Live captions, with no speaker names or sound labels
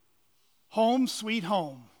Home, sweet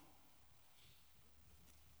home.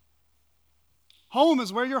 Home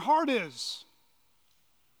is where your heart is.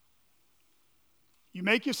 You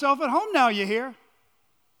make yourself at home now, you hear?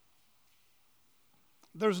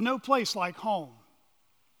 There's no place like home.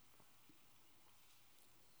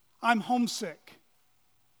 I'm homesick.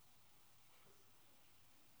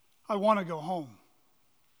 I want to go home.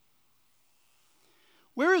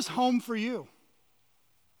 Where is home for you?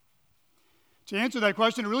 To answer that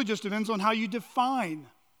question, it really just depends on how you define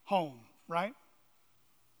home, right?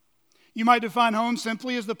 You might define home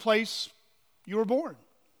simply as the place you were born.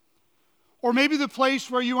 Or maybe the place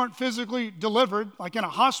where you weren't physically delivered, like in a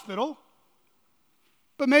hospital,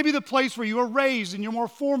 but maybe the place where you were raised in your more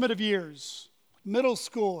formative years, middle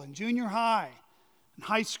school and junior high and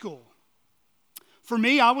high school. For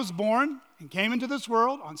me, I was born and came into this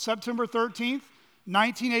world on September 13th,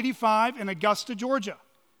 1985 in Augusta, Georgia.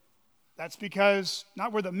 That's because,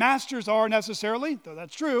 not where the masters are necessarily, though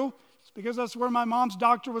that's true, it's because that's where my mom's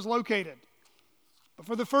doctor was located. But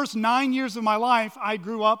for the first 9 years of my life, I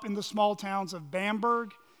grew up in the small towns of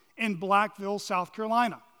Bamberg and Blackville, South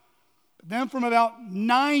Carolina. But then from about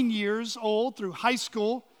 9 years old through high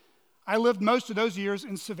school, I lived most of those years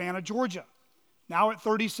in Savannah, Georgia. Now at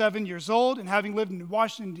 37 years old and having lived in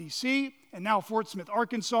Washington, D.C., and now Fort Smith,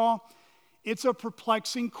 Arkansas, it's a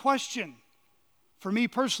perplexing question for me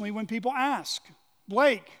personally when people ask,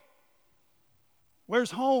 Blake,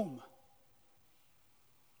 where's home?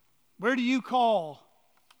 Where do you call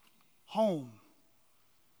home?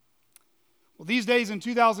 Well, these days in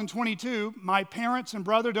 2022, my parents and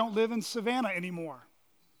brother don't live in Savannah anymore.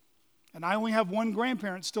 And I only have one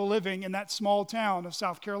grandparent still living in that small town of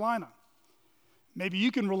South Carolina. Maybe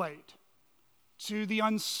you can relate to the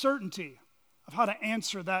uncertainty of how to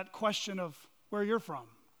answer that question of where you're from.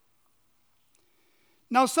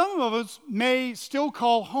 Now, some of us may still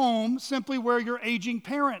call home simply where your aging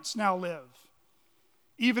parents now live,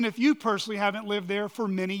 even if you personally haven't lived there for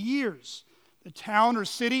many years. The town or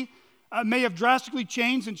city may have drastically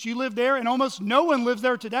changed since you lived there, and almost no one lives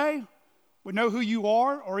there today would know who you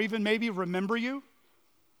are or even maybe remember you.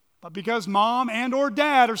 But because mom and or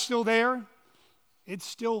dad are still there, it's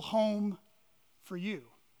still home for you.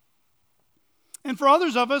 And for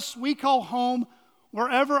others of us, we call home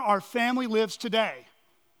wherever our family lives today,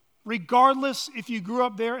 regardless if you grew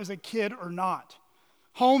up there as a kid or not.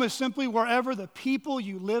 Home is simply wherever the people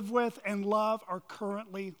you live with and love are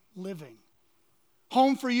currently living.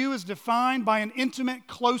 Home for you is defined by an intimate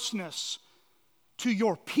closeness to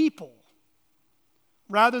your people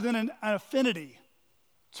rather than an affinity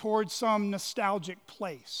towards some nostalgic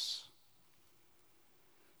place.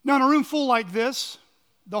 Now, in a room full like this,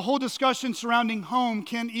 the whole discussion surrounding home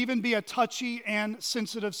can even be a touchy and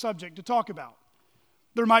sensitive subject to talk about.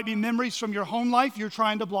 There might be memories from your home life you're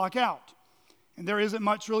trying to block out. And there isn't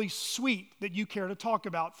much really sweet that you care to talk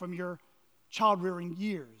about from your child-rearing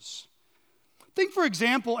years. Think, for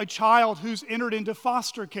example, a child who's entered into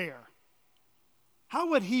foster care. How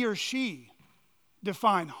would he or she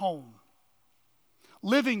define home?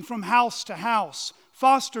 Living from house to house,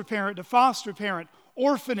 foster parent to foster parent,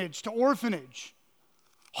 orphanage to orphanage.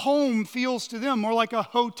 Home feels to them more like a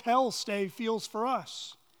hotel stay feels for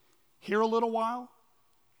us. Here a little while,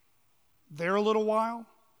 there a little while,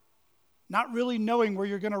 not really knowing where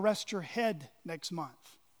you're going to rest your head next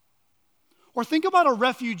month. Or think about a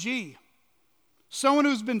refugee, someone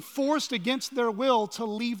who's been forced against their will to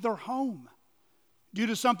leave their home due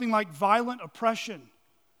to something like violent oppression,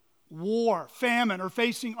 war, famine, or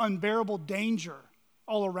facing unbearable danger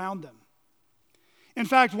all around them. In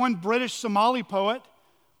fact, one British Somali poet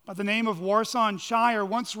by the name of Warsan Shire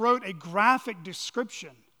once wrote a graphic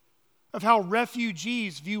description of how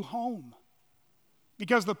refugees view home.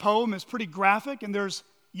 Because the poem is pretty graphic and there's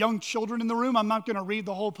young children in the room, I'm not going to read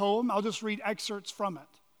the whole poem. I'll just read excerpts from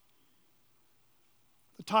it.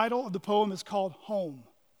 The title of the poem is called Home.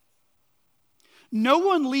 No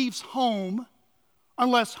one leaves home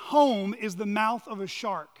unless home is the mouth of a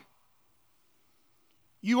shark.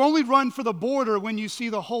 You only run for the border when you see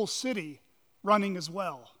the whole city running as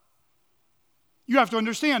well. You have to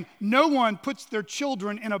understand, no one puts their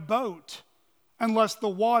children in a boat unless the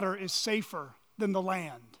water is safer than the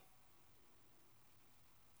land.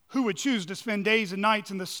 Who would choose to spend days and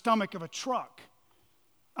nights in the stomach of a truck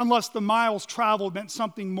unless the miles traveled meant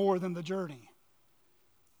something more than the journey?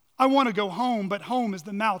 I want to go home, but home is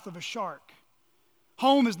the mouth of a shark.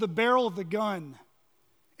 Home is the barrel of the gun.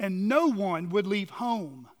 And no one would leave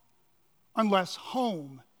home unless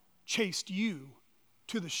home chased you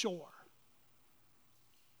to the shore.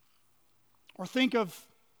 Or think of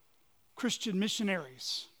Christian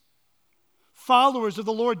missionaries followers of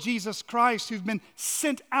the Lord Jesus Christ who've been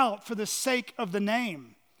sent out for the sake of the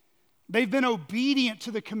name. They've been obedient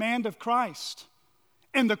to the command of Christ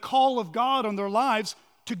and the call of God on their lives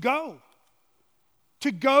to go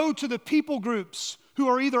to the people groups who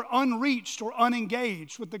are either unreached or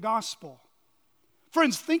unengaged with the gospel.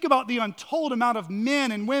 Friends, think about the untold amount of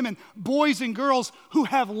men and women, boys and girls who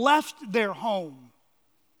have left their home,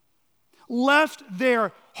 left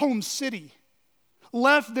their home city,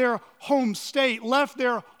 left their home state, left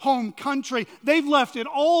their home country. They've left it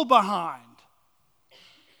all behind,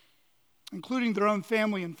 including their own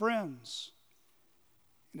family and friends.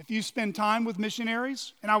 And if you spend time with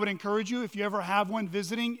missionaries, and I would encourage you, if you ever have one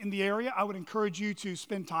visiting in the area, I would encourage you to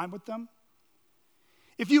spend time with them.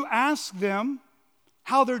 If you ask them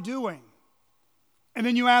how they're doing, and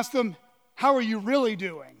then you ask them, how are you really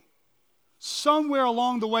doing? Somewhere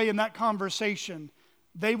along the way in that conversation,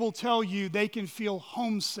 they will tell you they can feel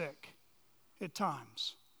homesick at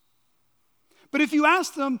times. But if you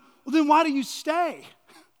ask them, well, then why do you stay?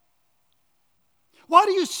 Why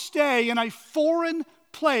do you stay in a foreign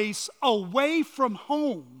place away from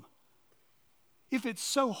home if it's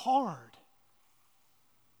so hard?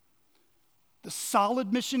 The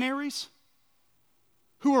solid missionaries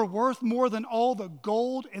who are worth more than all the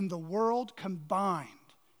gold in the world combined,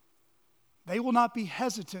 they will not be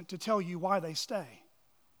hesitant to tell you why they stay.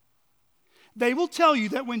 They will tell you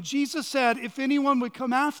that when Jesus said, if anyone would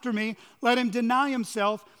come after me, let him deny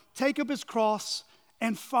himself, take up his cross,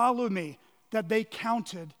 and follow me, that they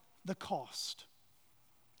counted the cost.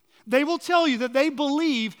 They will tell you that they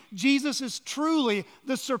believe Jesus is truly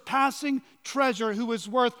the surpassing treasure who is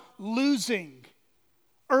worth losing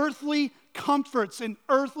earthly comforts and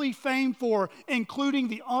earthly fame for, including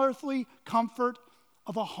the earthly comfort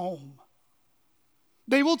of a home.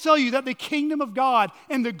 They will tell you that the kingdom of God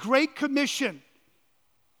and the Great Commission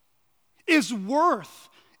is worth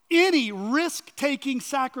any risk-taking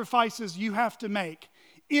sacrifices you have to make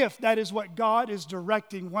if that is what God is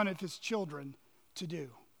directing one of his children to do.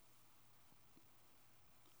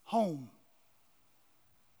 Home.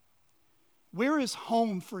 Where is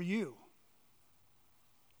home for you?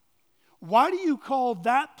 Why do you call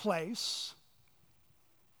that place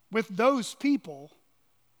with those people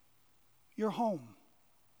your home?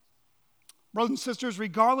 Brothers and sisters,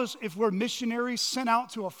 regardless if we're missionaries sent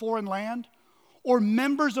out to a foreign land or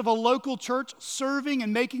members of a local church serving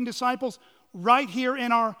and making disciples right here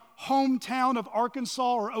in our hometown of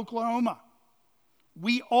Arkansas or Oklahoma,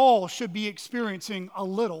 we all should be experiencing a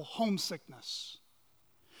little homesickness.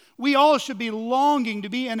 We all should be longing to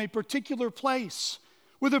be in a particular place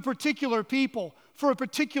with a particular people for a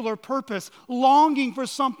particular purpose, longing for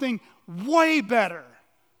something way better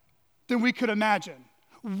than we could imagine,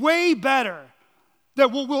 way better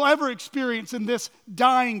than what we'll ever experience in this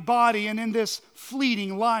dying body and in this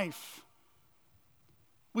fleeting life.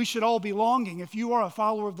 We should all be longing, if you are a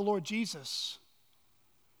follower of the Lord Jesus,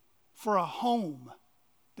 for a home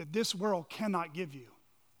that this world cannot give you.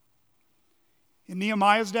 In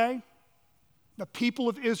Nehemiah's day, the people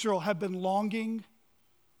of Israel have been longing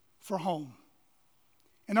for home.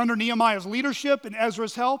 And under Nehemiah's leadership and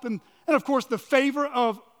Ezra's help, and of course the favor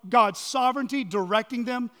of God's sovereignty directing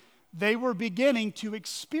them, they were beginning to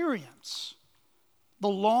experience the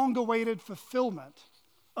long-awaited fulfillment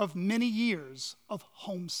of many years of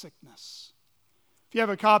homesickness. If you have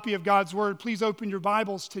a copy of God's Word, please open your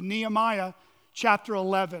Bibles to Nehemiah chapter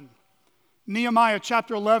 11. Nehemiah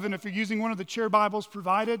chapter 11, if you're using one of the chair Bibles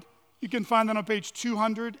provided, you can find that on page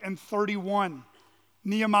 231.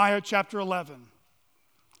 Nehemiah chapter 11.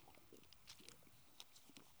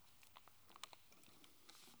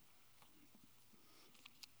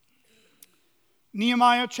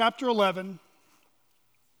 Nehemiah chapter 11.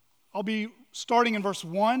 I'll be starting in verse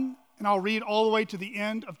 1, and I'll read all the way to the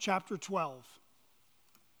end of chapter 12.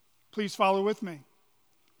 Please follow with me.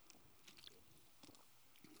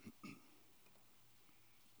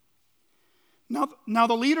 Now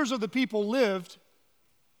the leaders of the people lived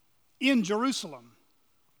in Jerusalem,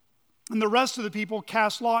 and the rest of the people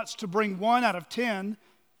cast lots to bring 1 out of 10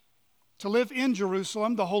 to live in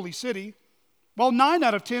Jerusalem, the holy city, while 9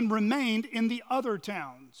 out of 10 remained in the other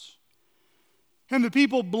towns. And the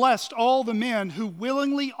people blessed all the men who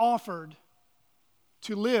willingly offered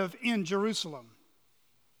to live in Jerusalem.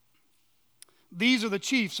 These are the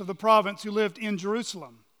chiefs of the province who lived in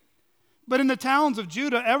Jerusalem. But in the towns of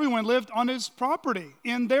Judah, everyone lived on his property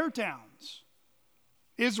in their towns.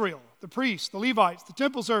 Israel, the priests, the Levites, the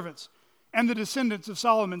temple servants, and the descendants of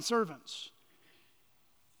Solomon's servants.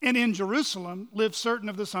 And in Jerusalem lived certain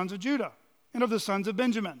of the sons of Judah and of the sons of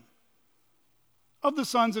Benjamin. Of the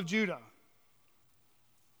sons of Judah,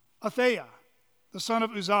 Athaiah, the son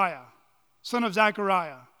of Uzziah, son of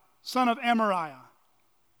Zechariah, son of Amariah,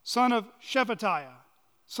 son of Shephatiah,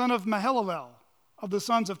 son of Mahalalel, of the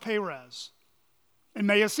sons of Perez. And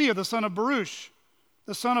Maaseiah, the son of Baruch,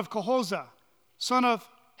 the son of Kohoza, son of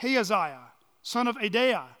Hazahiah, son of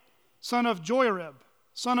Adaiah, son of Joiarib,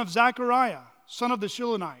 son of Zechariah, son of the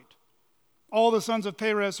Shilonite. All the sons of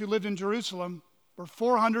Perez who lived in Jerusalem were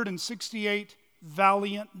 468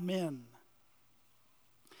 valiant men.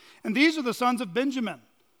 And these are the sons of Benjamin: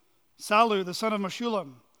 Salu, the son of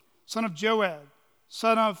Meshullam, son of Joed,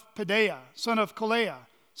 son of Pedaiah, son of Kolaiah,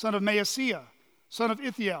 son of Maaseiah, son of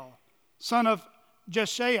Ithiel, son of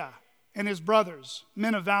Jeshaiah, and his brothers,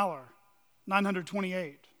 men of valor,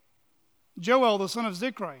 928. Joel, the son of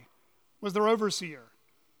Zichri, was their overseer,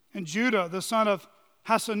 and Judah, the son of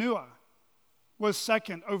Hasanuah, was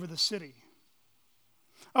second over the city.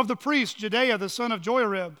 Of the priests, Jedaiah, the son of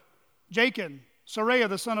Joiarib, Jachin, Saraiah,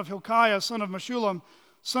 the son of Hilkiah, son of Meshullam,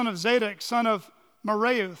 son of Zadok, son of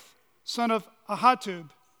Meraiuth, son of Ahatub,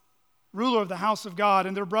 ruler of the house of God,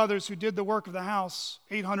 and their brothers who did the work of the house,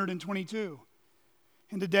 822.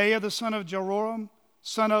 And Jedaiah, the son of Jeroham,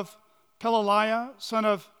 son of Pelaliah, son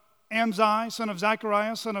of Amzi, son of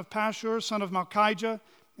Zechariah, son of Pashur, son of Malchijah,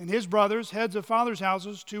 and his brothers, heads of fathers'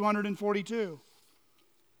 houses, 242.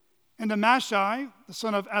 And Amashai, the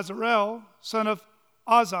son of Azarel, son of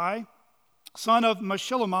Azai, son of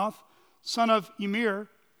Meshillemoth, son of Emir,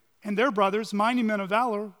 and their brothers, mighty men of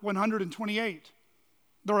valor, 128.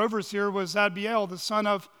 Their overseer was Zadbiel, the son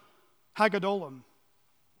of Haggadolam.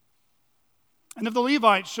 And of the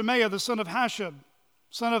Levites, Shemaiah, the son of Hashab,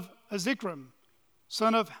 son of Azikram,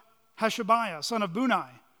 son of Hashabiah, son of Bunai,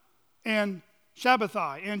 and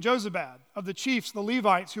Shabbathai, and Jozabad, of the chiefs, the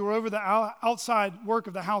Levites, who were over the outside work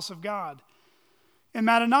of the house of God. And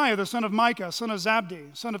Mattaniah, the son of Micah, son of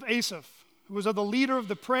Zabdi, son of Asaph, who was of the leader of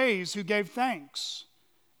the praise, who gave thanks.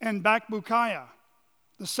 And Bakbukiah,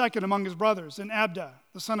 the second among his brothers, and Abda,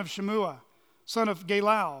 the son of Shemua, son of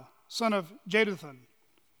Galal, son of Jeduthun.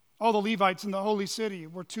 All the Levites in the holy city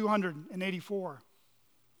were 284.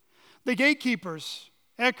 The gatekeepers,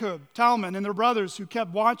 Echub, Talmon, and their brothers who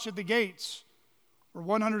kept watch at the gates were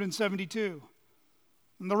 172.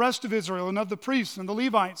 And the rest of Israel and of the priests and the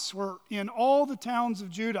Levites were in all the towns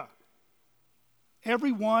of Judah,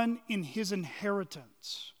 every one in his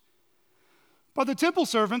inheritance. But the temple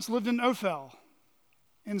servants lived in Ophel,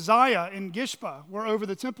 and Ziah and Gishpa were over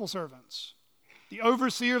the temple servants. The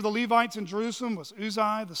overseer of the Levites in Jerusalem was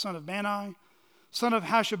Uzzi, the son of Bani, son of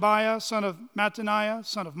Hashabiah, son of Mattaniah,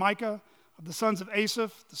 son of Micah, of the sons of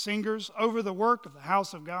Asaph, the singers, over the work of the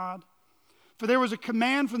house of God. For there was a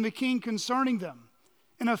command from the king concerning them,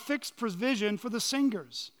 and a fixed provision for the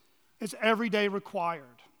singers, as every day required.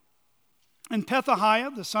 And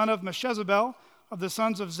Pethahiah, the son of Meshezabel, of the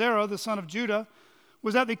sons of Zerah, the son of Judah,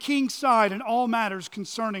 was at the king's side in all matters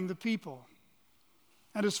concerning the people.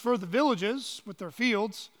 And as for the villages with their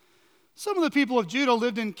fields, some of the people of Judah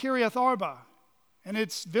lived in Kiriath Arba, and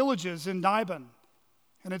its villages in Dibon,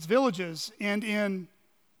 and its villages, and in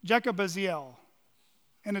Jekabbaziel,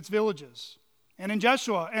 and its villages, and in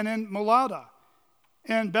Jeshua, and in Molada,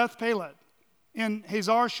 and Beth Pelet, in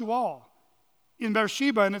Hazar Shual, in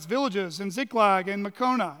Beersheba and its villages, in Ziklag and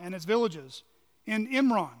Makona and its villages, in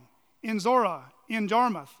Imron, in Zorah, in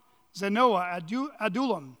Jarmuth, Zenoah,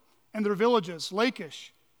 Adullam, and their villages,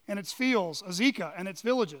 Lachish and its fields, Azekah and its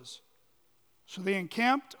villages. So they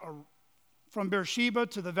encamped from Beersheba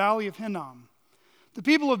to the valley of Hinnom. The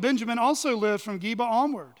people of Benjamin also lived from Geba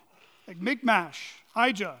onward, like Michmash,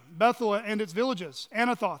 Ijah, Bethel and its villages,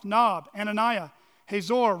 Anathoth, Nob, Ananiah,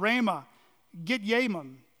 Hazor, Ramah,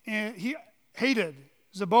 Gityaim, Hadid,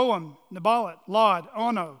 Zeboam, Nebalat, Lod,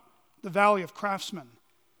 Ono, the valley of craftsmen.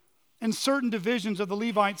 And certain divisions of the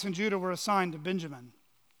Levites in Judah were assigned to Benjamin.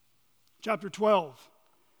 Chapter 12.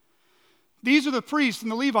 These are the priests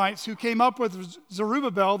and the Levites who came up with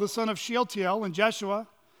Zerubbabel, the son of Shealtiel, and Jeshua,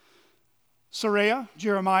 Sariah,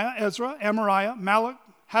 Jeremiah, Ezra, Amariah, Malach,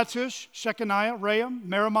 Hattush, Shechaniah, Raham,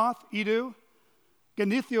 Meremoth, Edu,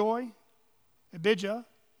 Genithioi, Abijah,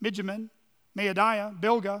 Mijamin, Maadiah,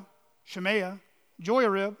 Bilgah, Shemaiah,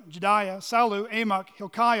 Joiarib, Jediah, Salu, Amok,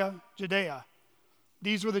 Hilkiah, Jedaiah.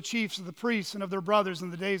 These were the chiefs of the priests and of their brothers in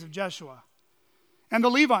the days of Jeshua. And the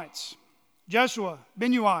Levites, Jeshua,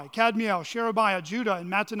 Binnui, Kadmiel, Sherebiah, Judah,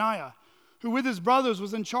 and Mattaniah, who with his brothers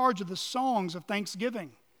was in charge of the songs of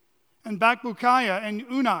thanksgiving. And Bakbukiah and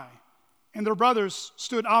Unai and their brothers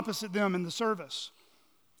stood opposite them in the service.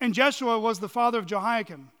 And Jeshua was the father of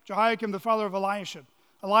Jehoiakim, Jehoiakim the father of Eliashib,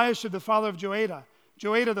 Eliashib the father of Joada,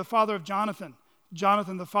 Joada the father of Jonathan,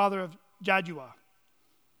 Jonathan the father of Jaddua.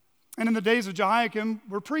 And in the days of Jehoiakim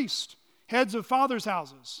were priests, Heads of fathers'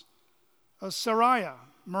 houses: of Sariah,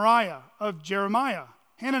 Moriah, of Jeremiah,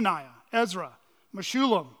 Hananiah, Ezra,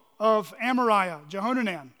 Meshullam, of Amariah,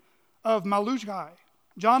 Jehohanan, of Maluchi,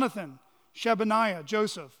 Jonathan, Shebaniah,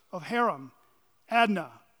 Joseph, of Haram,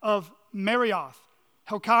 Adnah, of Marioth,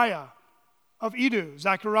 Hilkiah, of Edu,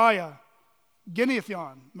 Zechariah,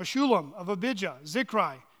 Ginnethon, Meshullam, of Abijah,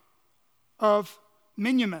 Zichri, of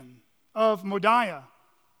Miniamin, of Modiah,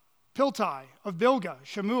 Piltai, of Bilgah,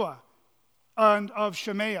 Shemua, and of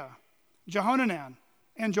Shemaiah, Jehohanan,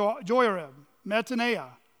 and Joarib, Mattaniah,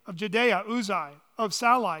 of Judea, Uzai, of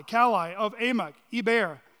Salai, Kalai, of Amok,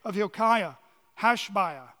 Eber, of Hilkiah,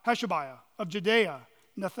 Hashabiah, of Judea,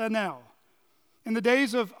 Nathanael. In the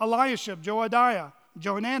days of Eliashib, Joadiah,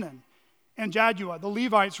 Johanan, and Jaddua, the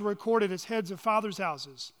Levites were recorded as heads of fathers'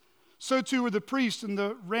 houses. So too were the priests in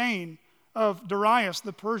the reign of Darius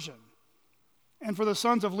the Persian. And for the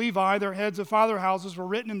sons of Levi, their heads of father houses were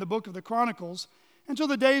written in the book of the Chronicles until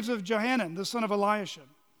the days of Johanan, the son of Eliashib.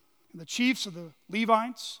 And the chiefs of the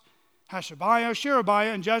Levites, Hashabiah,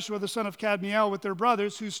 Sherebiah, and Jeshua, the son of Kadmiel, with their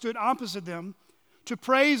brothers, who stood opposite them to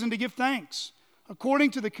praise and to give thanks, according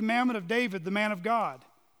to the commandment of David, the man of God,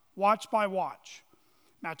 watch by watch.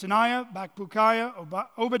 Mattaniah, Bakbukiah,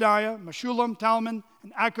 Obadiah, Meshullam, Talmon,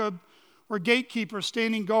 and Akub were gatekeepers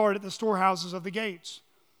standing guard at the storehouses of the gates.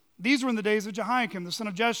 These were in the days of Jehoiakim, the son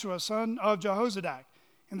of Jeshua, son of Jehozadak,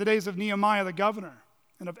 in the days of Nehemiah the governor,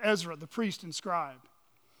 and of Ezra the priest and scribe.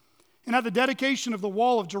 And at the dedication of the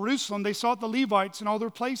wall of Jerusalem, they sought the Levites in all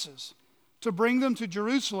their places to bring them to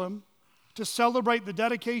Jerusalem to celebrate the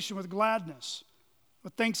dedication with gladness,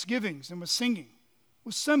 with thanksgivings and with singing,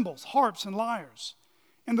 with cymbals, harps, and lyres.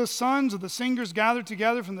 And the sons of the singers gathered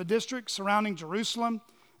together from the districts surrounding Jerusalem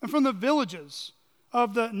and from the villages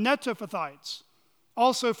of the Netophathites,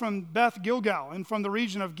 also from Beth Gilgal and from the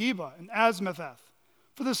region of Geba and Asmapheth,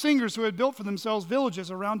 for the singers who had built for themselves villages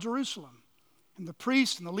around Jerusalem. And the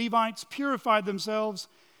priests and the Levites purified themselves,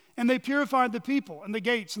 and they purified the people and the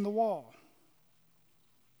gates and the wall.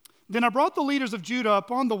 Then I brought the leaders of Judah up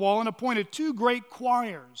on the wall and appointed 2 great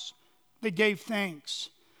choirs that gave thanks.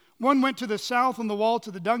 One went to the south on the wall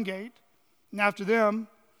to the dung gate, and after them,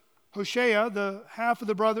 Hoshea, the half of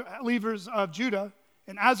the leaders of Judah,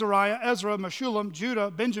 and Azariah, Ezra, Meshullam,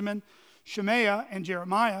 Judah, Benjamin, Shemaiah, and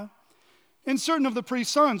Jeremiah, and certain of the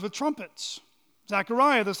priest's sons with trumpets.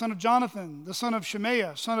 Zechariah, the son of Jonathan, the son of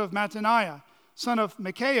Shemaiah, son of Mattaniah, son of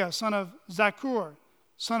Micaiah, son of Zakur,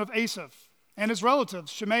 son of Asaph, and his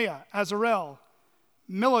relatives, Shemaiah, Azarel,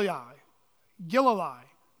 Milai, Gilalai,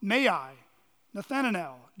 Mai,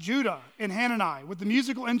 Nathanael, Judah, and Hanani, with the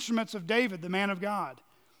musical instruments of David, the man of God.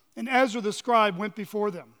 And Ezra the scribe went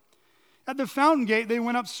before them. At the fountain gate they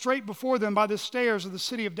went up straight before them by the stairs of the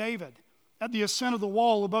city of David, at the ascent of the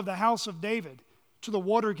wall above the house of David, to the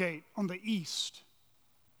water gate on the east.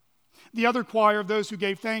 The other choir of those who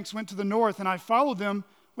gave thanks went to the north, and I followed them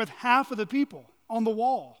with half of the people on the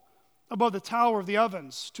wall, above the tower of the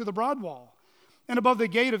ovens, to the broad wall, and above the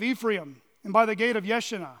gate of Ephraim, and by the gate of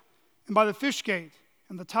Yeshana, and by the fish gate,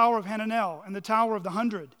 and the tower of Hananel, and the tower of the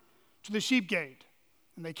 100, to the sheep gate.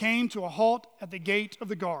 And they came to a halt at the gate of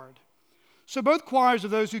the guard. So both choirs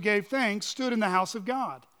of those who gave thanks stood in the house of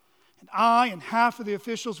God, and I and half of the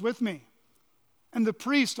officials with me, and the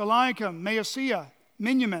priest Eliakim, Maaseiah,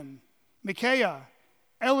 Miniamin, Micaiah,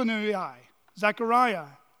 Elunui, Zechariah,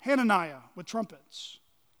 Hananiah with trumpets.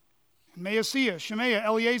 And Maaseiah, Shemaiah,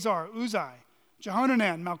 Eleazar, Uzai,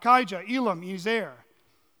 Jehohanan, Malchijah, Elam, Ezer.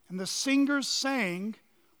 And the singers sang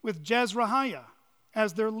with Jezrahiah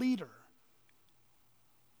as their leader.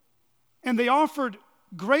 And they offered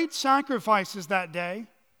great sacrifices that day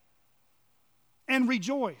and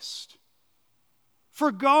rejoiced.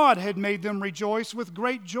 For God had made them rejoice with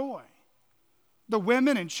great joy. The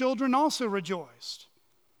women and children also rejoiced.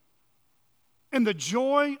 And the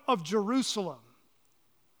joy of Jerusalem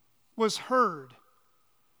was heard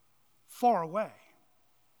far away.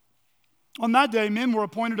 On that day, men were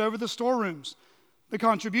appointed over the storerooms, the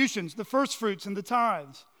contributions, the firstfruits, and the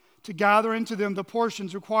tithes, to gather into them the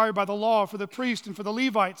portions required by the law for the priests and for the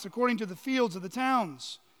Levites, according to the fields of the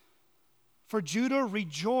towns. For Judah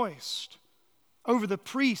rejoiced over the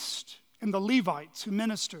priests and the Levites who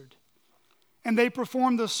ministered. And they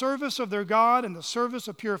performed the service of their God and the service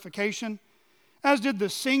of purification, as did the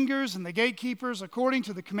singers and the gatekeepers, according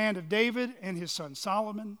to the command of David and his son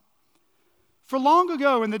Solomon. For long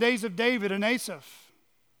ago, in the days of David and Asaph,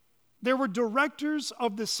 there were directors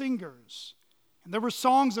of the singers, and there were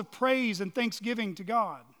songs of praise and thanksgiving to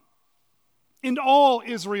God. And all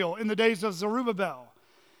Israel, in the days of Zerubbabel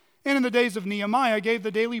and in the days of Nehemiah, gave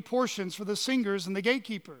the daily portions for the singers and the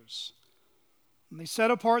gatekeepers. And they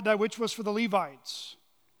set apart that which was for the Levites.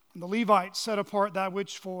 And the Levites set apart that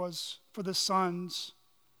which was for the sons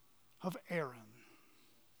of Aaron.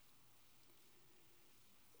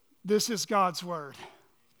 This is God's word.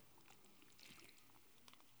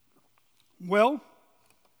 Well,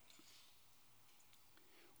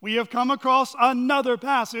 we have come across another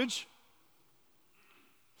passage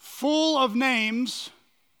full of names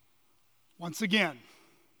once again.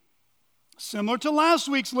 Similar to last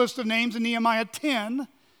week's list of names in Nehemiah 10,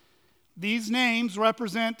 these names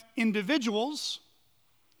represent individuals,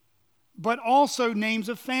 but also names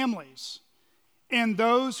of families and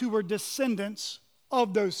those who were descendants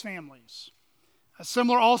of those families.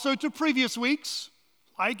 Similar also to previous weeks,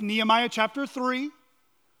 like Nehemiah chapter 3.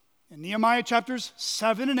 In Nehemiah chapters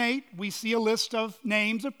 7 and 8, we see a list of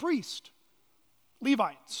names of priests,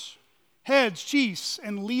 Levites, heads, chiefs,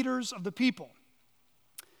 and leaders of the people.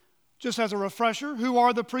 Just as a refresher, who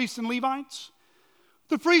are the priests and Levites?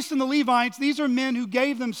 The priests and the Levites, these are men who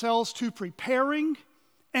gave themselves to preparing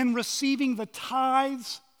and receiving the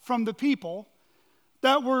tithes from the people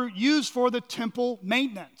that were used for the temple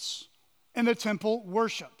maintenance and the temple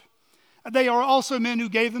worship. They are also men who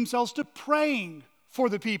gave themselves to praying for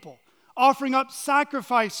the people, offering up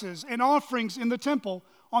sacrifices and offerings in the temple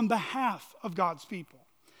on behalf of God's people.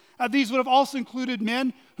 These would have also included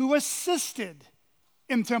men who assisted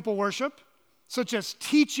in temple worship, such as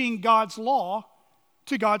teaching God's law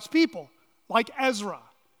to God's people, like Ezra.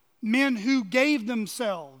 Men who gave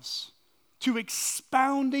themselves to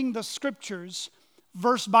expounding the scriptures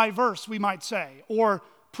verse by verse, we might say, or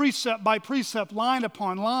precept by precept, line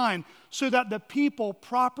upon line, so that the people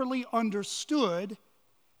properly understood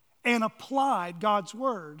and applied God's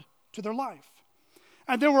word to their life.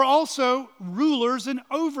 And there were also rulers and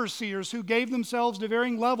overseers who gave themselves to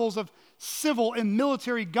varying levels of civil and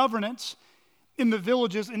military governance in the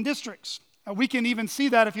villages and districts. We can even see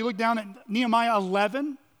that if you look down at Nehemiah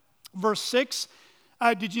 11, verse 6.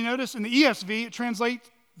 Did you notice in the ESV it translates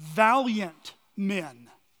valiant men?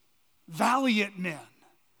 Valiant men.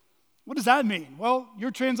 What does that mean? Well,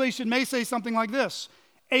 your translation may say something like this: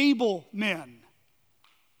 able men,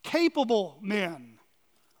 capable men,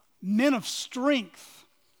 men of strength,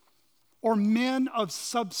 or men of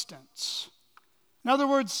substance. In other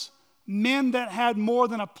words, men that had more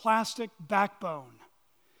than a plastic backbone,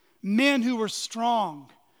 men who were strong,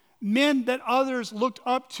 men that others looked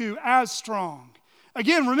up to as strong.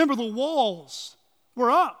 Again, remember, the walls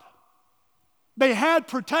were up. They had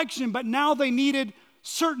protection, but now they needed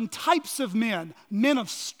certain types of men, men of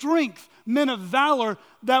strength, men of valor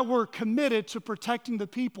that were committed to protecting the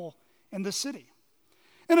people in the city.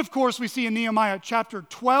 And of course, we see in Nehemiah chapter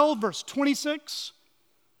 12, verse 26,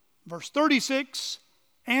 verse 36,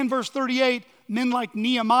 and verse 38, men like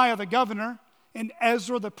Nehemiah the governor and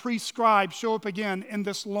Ezra the priest scribe show up again in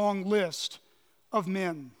this long list of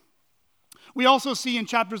men. We also see in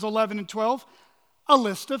chapters 11 and 12 a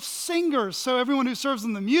list of singers. So everyone who serves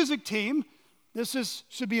in the music team,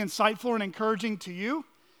 should be insightful and encouraging to you.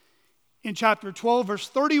 In chapter 12, verse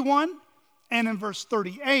 31, and in verse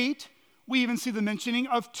 38, we even see the mentioning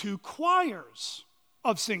of 2 choirs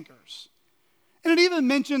of singers. And it even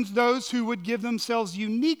mentions those who would give themselves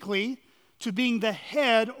uniquely to being the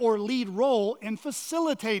head or lead role in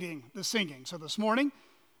facilitating the singing. So this morning,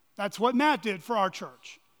 that's what Matt did for our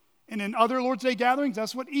church. And in other Lord's Day gatherings,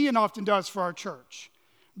 that's what Ian often does for our church.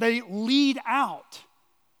 They lead out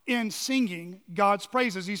in singing God's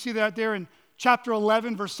praises. You see that there in chapter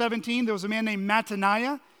 11, verse 17. There was a man named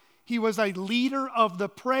Mattaniah. He was a leader of the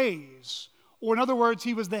praise. Or in other words,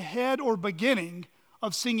 he was the head or beginning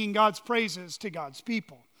of singing God's praises to God's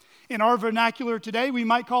people. In our vernacular today, we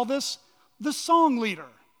might call this the song leader,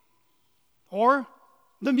 or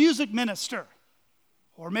the music minister,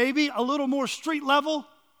 or maybe a little more street level,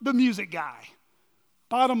 the music guy.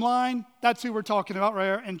 Bottom line, that's who we're talking about right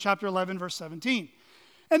here in chapter 11, verse 17.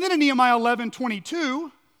 And then in Nehemiah 11,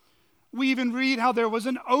 22, we even read how there was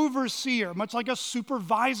an overseer, much like a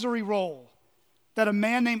supervisory role, that a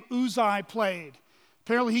man named Uzziah played.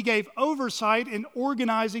 Apparently he gave oversight in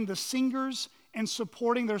organizing the singers and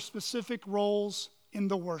supporting their specific roles in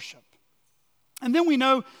the worship. And then we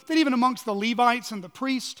know that even amongst the Levites and the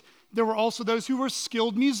priests, there were also those who were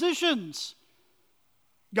skilled musicians.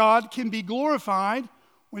 God can be glorified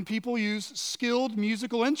when people use skilled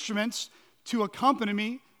musical instruments to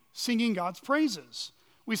accompany singing God's praises.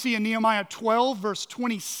 We see in Nehemiah 12, verse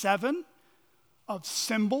 27, of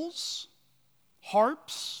cymbals,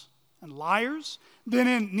 harps, and lyres. Then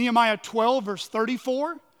in Nehemiah 12, verse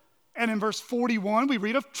 34, and in verse 41, we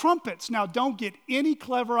read of trumpets. Now, don't get any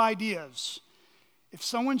clever ideas. If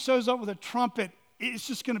someone shows up with a trumpet, it's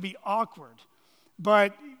just going to be awkward.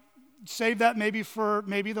 But save that maybe for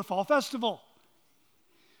the fall festival.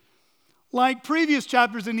 Like previous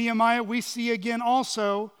chapters in Nehemiah, we see again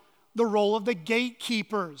also the role of the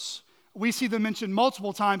gatekeepers. We see them mentioned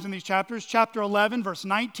multiple times in these chapters. Chapter 11, verse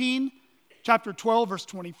 19, chapter 12, verse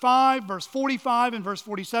 25, verse 45, and verse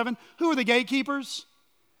 47. Who are the gatekeepers?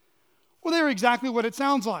 Well, they're exactly what it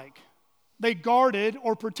sounds like. They guarded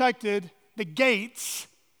or protected the gates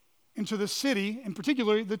into the city, and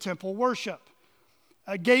particularly the temple worship.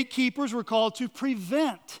 Gatekeepers were called to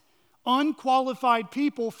prevent unqualified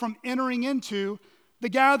people from entering into the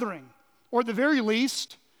gathering, or at the very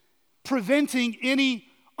least, preventing any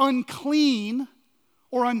unclean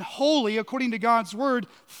or unholy, according to God's word,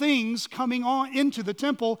 things coming on into the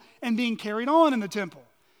temple and being carried on in the temple.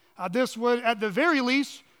 This would, at the very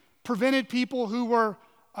least, prevented people who were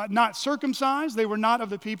not circumcised. They were not of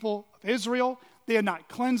the people of Israel. They had not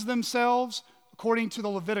cleansed themselves according to the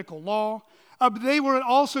Levitical law. But they would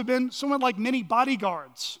also been somewhat like many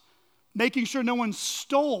bodyguards, making sure no one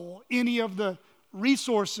stole any of the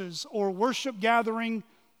resources or worship gathering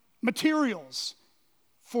materials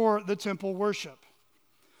for the temple worship.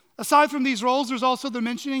 Aside from these roles, there's also the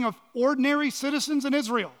mentioning of ordinary citizens in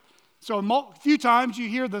Israel. So a few times you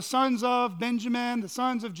hear the sons of Benjamin, the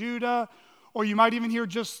sons of Judah, or you might even hear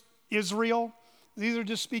just Israel. These are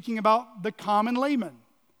just speaking about the common layman.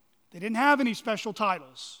 They didn't have any special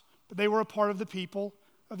titles, but they were a part of the people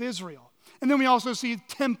of Israel. And then we also see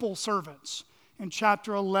temple servants in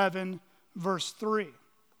chapter 11, verse 3.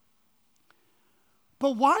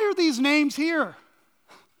 But why are these names here?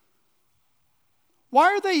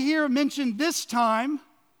 Why are they here mentioned this time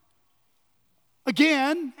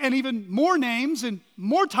again, and even more names and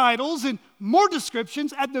more titles and more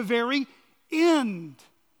descriptions at the very end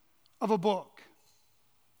of a book?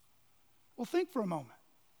 Well, think for a moment.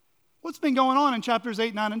 What's been going on in chapters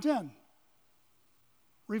 8, 9, and 10?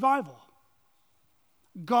 Revival.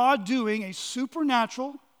 God doing a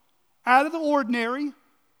supernatural, out of the ordinary,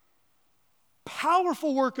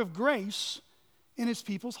 powerful work of grace in his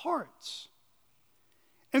people's hearts.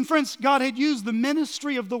 And friends, God had used the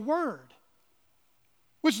ministry of the word,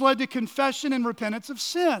 which led to confession and repentance of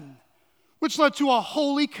sin, which led to a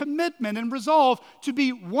holy commitment and resolve to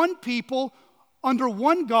be one people under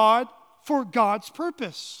one God for God's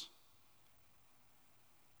purpose.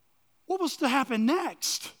 What was to happen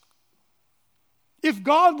next? If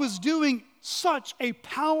God was doing such a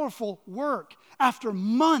powerful work after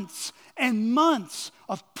months and months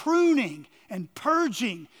of pruning and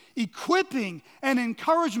purging, equipping and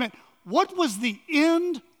encouragement, what was the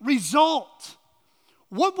end result?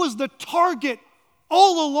 What was the target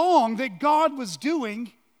all along that God was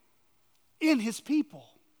doing in his people?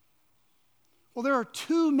 Well, there are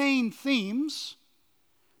two main themes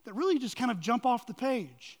that really just kind of jump off the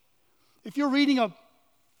page. If you're reading a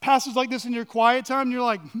passage like this in your quiet time, and you're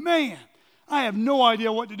like, man, I have no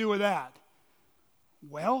idea what to do with that.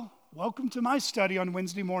 Well, welcome to my study on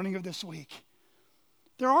Wednesday morning of this week.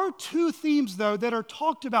 There are two themes, though, that are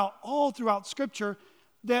talked about all throughout Scripture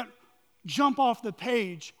that jump off the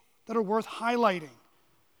page that are worth highlighting.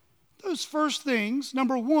 Those first things,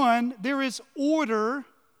 number one, there is order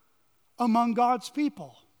among God's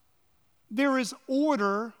people. There is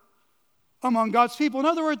order among God's people. In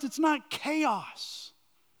other words, it's not chaos.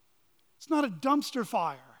 It's not a dumpster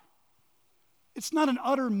fire. It's not an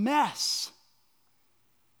utter mess.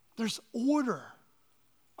 There's order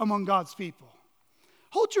among God's people.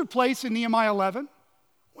 Hold your place in Nehemiah 11. I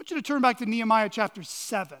want you to turn back to Nehemiah chapter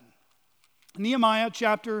 7. Nehemiah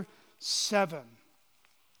chapter 7.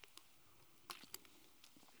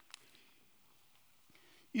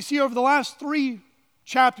 You see, over the last 3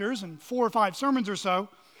 chapters and 4 or 5 sermons or so,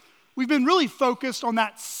 we've been really focused on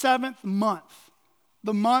that 7th month,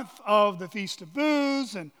 the month of the Feast of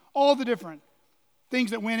Booths and all the different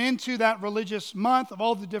things that went into that religious month, of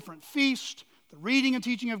all the different feasts, the reading and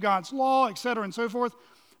teaching of God's law, etc., and so forth.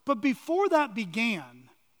 But before that began,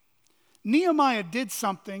 Nehemiah did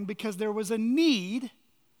something because there was a need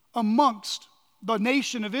amongst the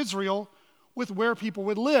nation of Israel with where people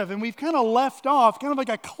would live. And we've kind of left off, kind of like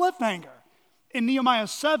a cliffhanger in Nehemiah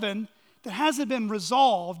 7 that hasn't been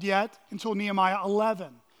resolved yet until Nehemiah 11.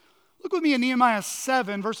 Look with me in Nehemiah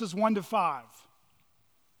 7, verses 1 to 5.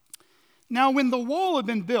 Now, when the wall had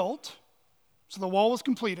been built, so the wall was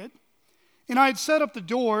completed, and I had set up the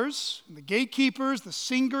doors, and the gatekeepers, the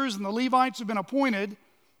singers, and the Levites had been appointed,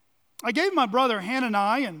 I gave my brother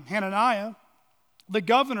Hanani and Hananiah, the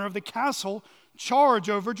governor of the castle, charge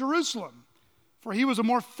over Jerusalem, for he was a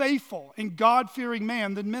more faithful and God-fearing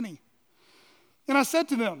man than many. And I said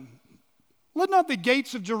to them, let not the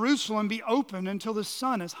gates of Jerusalem be opened until the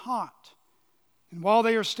sun is hot. And while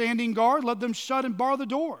they are standing guard, let them shut and bar the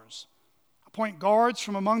doors. Appoint guards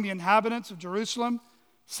from among the inhabitants of Jerusalem,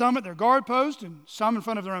 some at their guard post and some in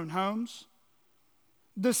front of their own homes.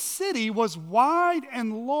 The city was wide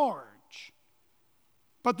and large,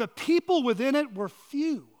 but the people within it were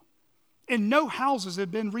few, and no houses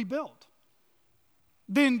had been rebuilt.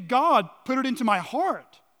 Then God put it into my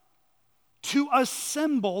heart to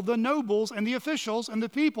assemble the nobles and the officials and the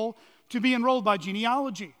people to be enrolled by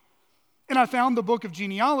genealogy. And I found the book of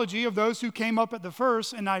genealogy of those who came up at the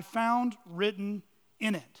first, and I found written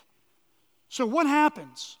in it. So what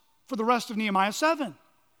happens for the rest of Nehemiah 7?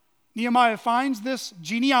 Nehemiah finds this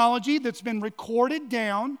genealogy that's been recorded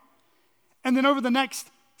down, and then over the next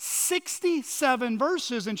 67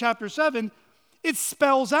 verses in chapter 7, it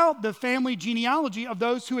spells out the family genealogy of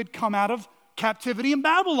those who had come out of captivity in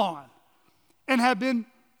Babylon and had been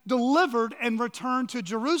delivered and returned to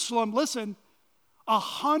Jerusalem, listen,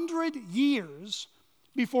 100 years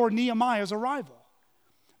before Nehemiah's arrival.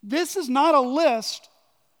 This is not a list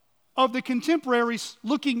of the contemporaries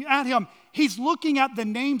looking at him. He's looking at the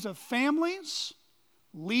names of families,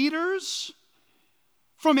 leaders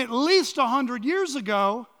from at least 100 years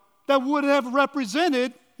ago that would have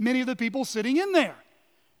represented many of the people sitting in there.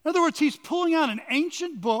 In other words, he's pulling out an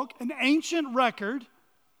ancient book, an ancient record,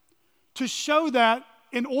 to show that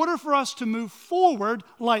in order for us to move forward,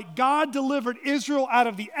 like God delivered Israel out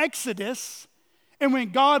of the Exodus, and when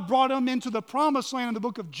God brought them into the promised land in the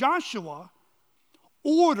book of Joshua,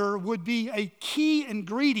 order would be a key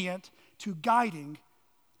ingredient to guiding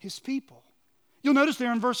his people. You'll notice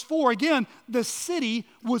there in verse 4, again, the city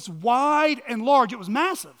was wide and large. It was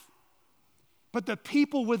massive. But the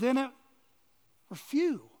people within it were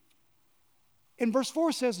few. And verse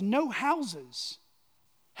 4 says, no houses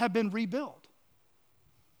have been rebuilt.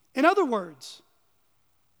 In other words,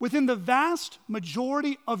 within the vast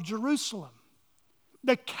majority of Jerusalem,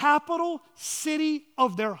 the capital city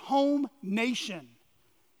of their home nation,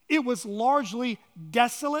 it was largely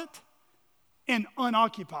desolate and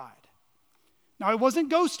unoccupied. Now, it wasn't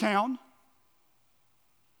ghost town.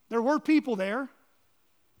 There were people there,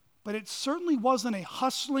 but it certainly wasn't a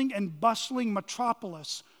hustling and bustling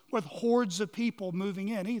metropolis with hordes of people moving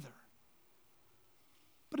in either.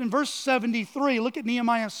 But in verse 73, look at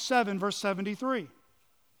Nehemiah 7, verse 73.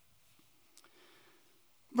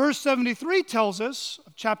 Verse 73 tells us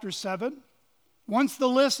of chapter 7, once the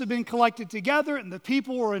lists had been collected together and the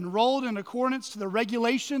people were enrolled in accordance to the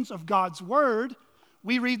regulations of God's word,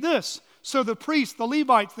 we read this. So the priests, the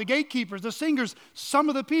Levites, the gatekeepers, the singers, some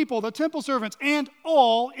of the people, the temple servants, and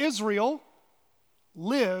all Israel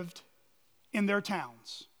lived in their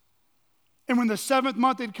towns. And when the 7th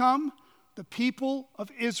month had come, the people of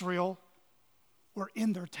Israel were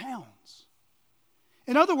in their towns.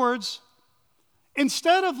 In other words,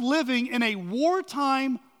 instead of living in a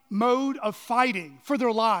wartime mode of fighting for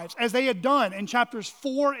their lives, as they had done in chapters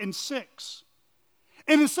 4 and 6,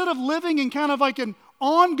 and instead of living in kind of like an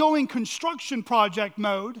ongoing construction project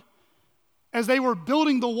mode, as they were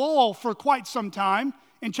building the wall for quite some time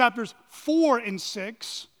in chapters 4 and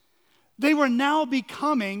 6, they were now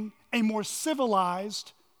becoming a more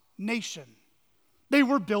civilized nation. They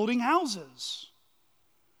were building houses.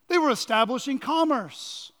 They were establishing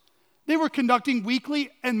commerce. They were conducting weekly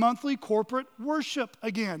and monthly corporate worship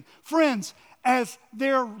again. Friends, as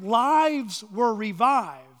their lives were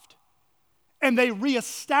revived and they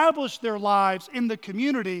reestablished their lives in the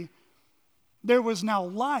community, there was now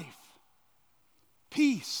life,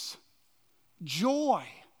 peace, joy,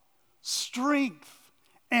 strength,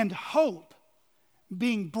 and hope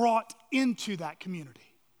being brought into that community.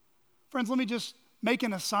 Friends, let me just make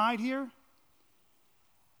an aside here.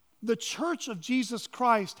 The Church of Jesus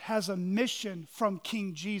Christ has a mission from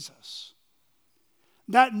King Jesus.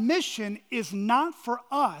 That mission is not for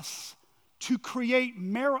us to create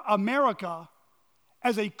America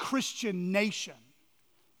as a Christian nation.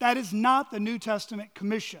 That is not the New Testament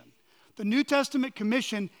commission. The New Testament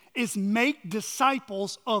commission is make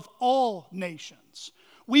disciples of all nations.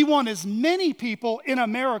 We want as many people in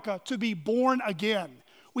America to be born again.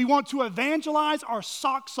 We want to evangelize our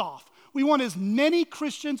socks off. We want as many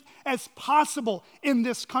Christians as possible in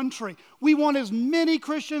this country. We want as many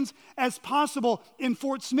Christians as possible in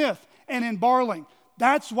Fort Smith and in Barling.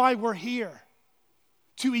 That's why we're here,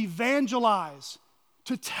 to evangelize,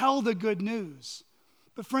 to tell the good news.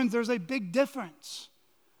 But friends, there's a big difference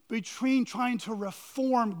between trying to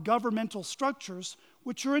reform governmental structures,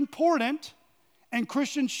 which are important, and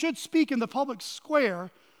Christians should speak in the public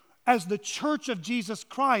square. As the Church of Jesus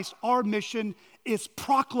Christ, our mission is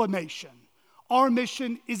proclamation. Our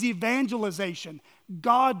mission is evangelization.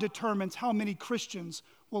 God determines how many Christians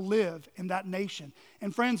will live in that nation.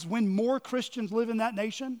 And friends, when more Christians live in that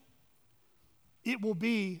nation, it will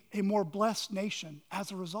be a more blessed nation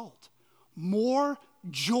as a result. More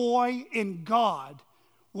joy in God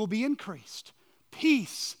will be increased.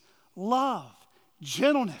 Peace, love,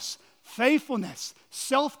 gentleness, faithfulness,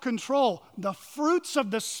 self-control, the fruits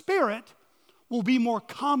of the Spirit will be more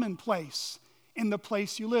commonplace in the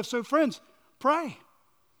place you live. So friends, pray.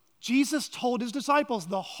 Jesus told his disciples,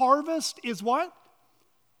 the harvest is what?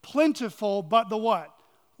 Plentiful, but the what?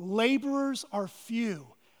 Laborers are few.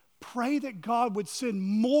 Pray that God would send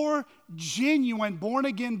more genuine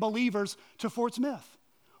born-again believers to Fort Smith.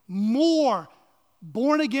 More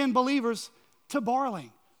born-again believers to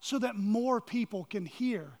Barling, so that more people can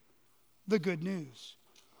hear the good news.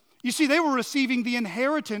 You see, they were receiving the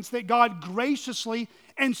inheritance that God graciously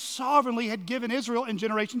and sovereignly had given Israel in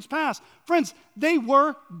generations past. Friends, they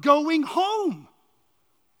were going home.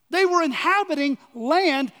 They were inhabiting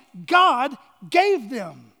land God gave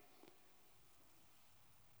them.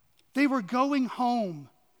 They were going home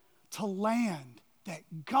to land that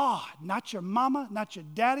God, not your mama, not your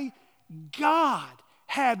daddy, God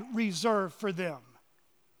had reserved for them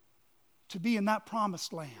to be in that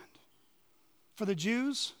promised land. For the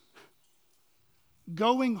Jews,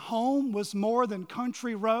 going home was more than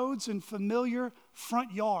country roads and familiar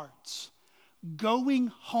front yards. Going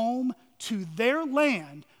home to their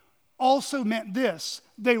land also meant this: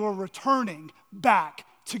 they were returning back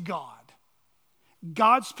to God.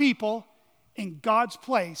 God's people in God's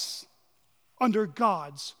place under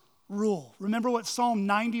God's rule. Remember what Psalm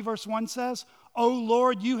 90 verse 1 says? "O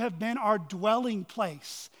Lord, you have been our dwelling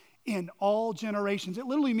place in all generations." It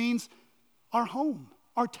literally means our home,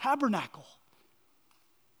 our tabernacle.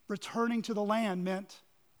 Returning to the land meant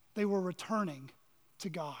they were returning to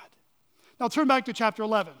God. Now turn back to chapter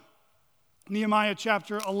 11. Nehemiah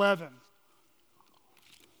chapter 11.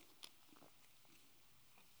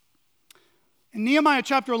 In Nehemiah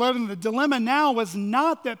chapter 11, the dilemma now was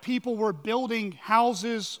not that people were building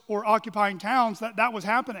houses or occupying towns. That was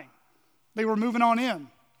happening. They were moving on in.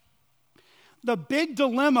 The big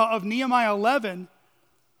dilemma of Nehemiah 11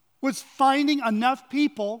 was finding enough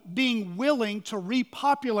people being willing to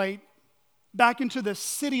repopulate back into the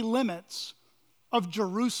city limits of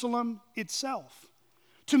Jerusalem itself.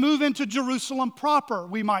 To move into Jerusalem proper,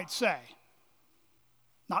 we might say.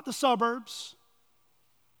 Not the suburbs,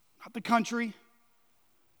 not the country,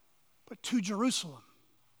 but to Jerusalem.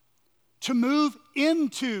 To move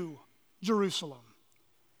into Jerusalem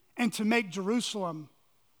and to make Jerusalem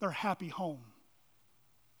their happy home.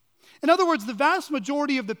 In other words, the vast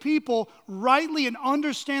majority of the people rightly and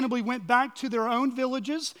understandably went back to their own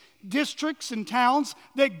villages, districts, and towns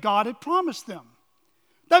that God had promised them.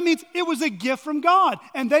 That means it was a gift from God,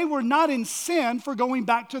 and they were not in sin for going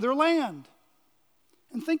back to their land.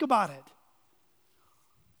 And think about it.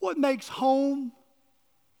 What makes home,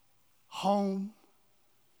 home?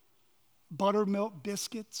 Buttermilk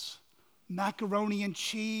biscuits, macaroni and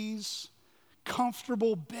cheese,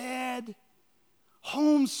 comfortable bed.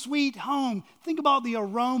 Home sweet home. Think about the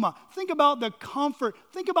aroma. Think about the comfort.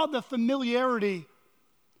 Think about the familiarity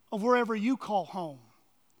of wherever you call home.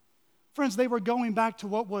 Friends, they were going back to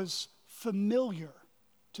what was familiar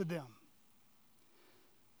to them.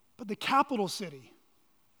 But the capital city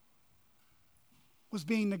was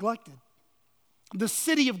being neglected. The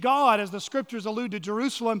city of God, as the scriptures allude to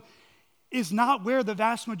Jerusalem, is not where the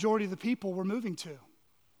vast majority of the people were moving to.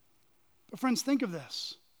 But friends, think of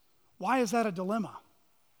this. Why is that a dilemma?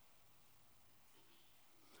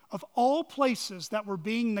 Of all places that were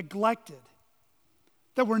being neglected,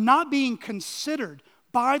 that were not being considered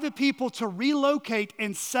by the people to relocate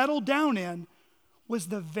and settle down in, was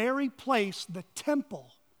the very place the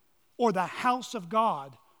temple or the house of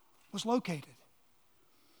God was located.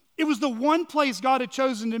 It was the one place God had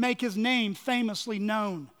chosen to make his name famously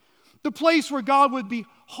known. The place where God would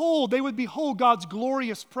behold, they would behold God's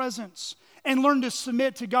glorious presence and learn to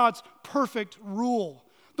submit to God's perfect rule.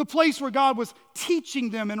 The place where God was teaching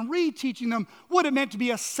them and reteaching them what it meant to be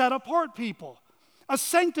a set-apart people, a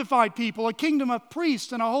sanctified people, a kingdom of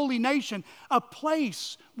priests and a holy nation, a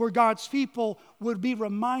place where God's people would be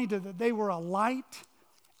reminded that they were a light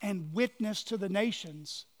and witness to the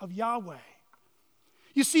nations of Yahweh.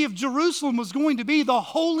 You see, if Jerusalem was going to be the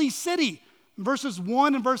holy city, in verses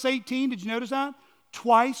 1 and verse 18, did you notice that?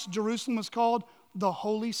 Twice Jerusalem was called the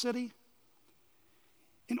holy city.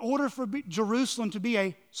 In order for Jerusalem to be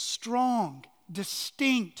a strong,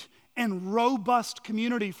 distinct, and robust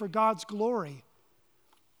community for God's glory,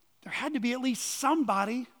 there had to be at least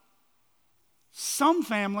somebody, some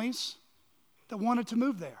families, that wanted to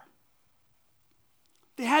move there.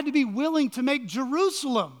 They had to be willing to make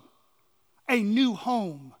Jerusalem a new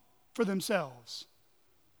home for themselves.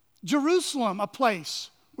 Jerusalem, a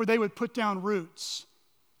place where they would put down roots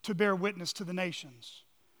to bear witness to the nations.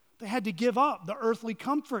 They had to give up the earthly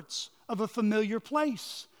comforts of a familiar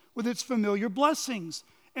place with its familiar blessings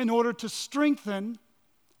in order to strengthen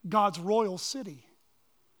God's royal city.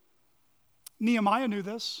 Nehemiah knew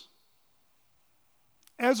this.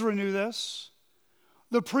 Ezra knew this.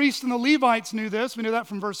 The priests and the Levites knew this. We know that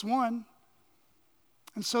from verse 1.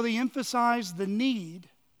 And so they emphasized the need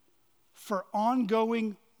for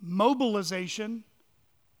ongoing mobilization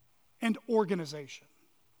and organization.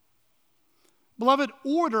 Beloved,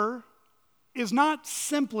 order is not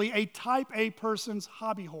simply a type A person's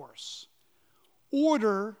hobby horse.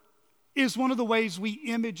 Order is one of the ways we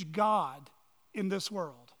image God in this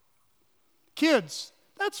world. Kids,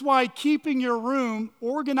 that's why keeping your room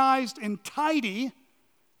organized and tidy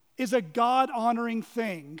is a God-honoring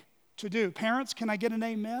thing to do. Parents, can I get an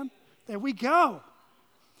amen? There we go.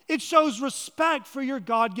 It shows respect for your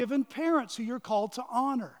God-given parents who you're called to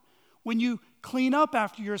honor. When you clean up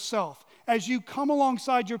after yourself, as you come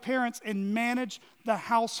alongside your parents and manage the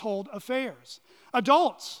household affairs.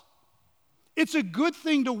 Adults, it's a good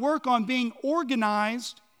thing to work on being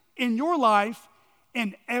organized in your life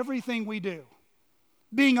in everything we do.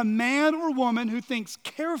 Being a man or woman who thinks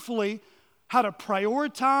carefully how to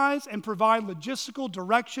prioritize and provide logistical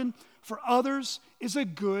direction for others is a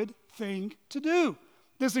good thing to do.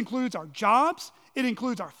 This includes our jobs, it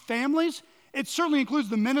includes our families, it certainly includes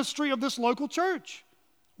the ministry of this local church.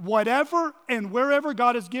 Whatever and wherever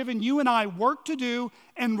God has given you and I work to do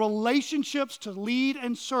and relationships to lead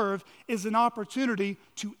and serve is an opportunity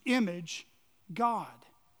to image God.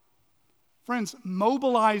 Friends,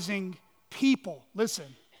 mobilizing people,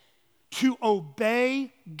 listen, to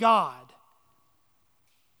obey God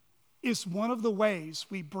is one of the ways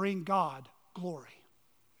we bring God glory.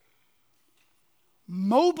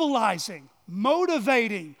 Mobilizing,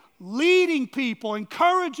 motivating, leading people,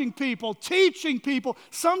 encouraging people, teaching people,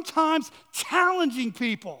 sometimes challenging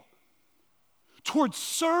people towards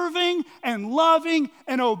serving and loving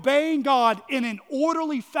and obeying God in an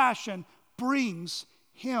orderly fashion brings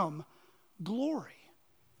Him glory.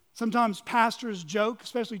 Sometimes pastors joke,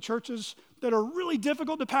 especially churches that are really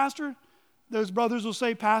difficult to pastor. Those brothers will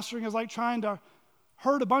say pastoring is like trying to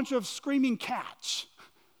herd a bunch of screaming cats.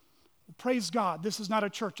 Praise God, this is not a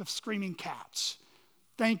church of screaming cats.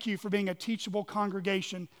 Thank you for being a teachable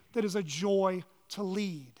congregation that is a joy to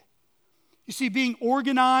lead. You see, being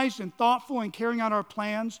organized and thoughtful and carrying out our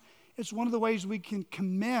plans is one of the ways we can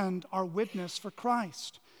commend our witness for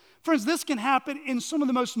Christ. Friends, this can happen in some of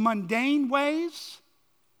the most mundane ways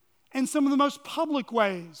and some of the most public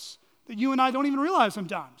ways that you and I don't even realize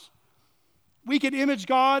sometimes. We can image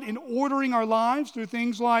God in ordering our lives through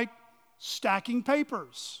things like stacking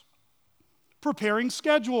papers, preparing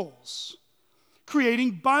schedules,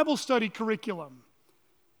 creating Bible study curriculum,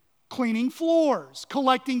 cleaning floors,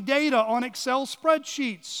 collecting data on Excel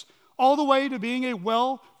spreadsheets, all the way to being a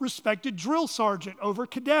well-respected drill sergeant over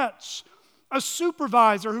cadets, a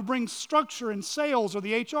supervisor who brings structure in sales or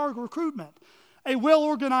the HR recruitment, a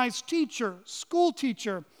well-organized teacher, school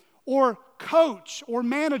teacher, or coach or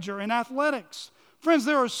manager in athletics. Friends,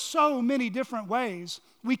 there are so many different ways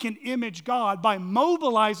we can image God by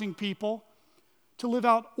mobilizing people to live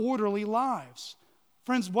out orderly lives.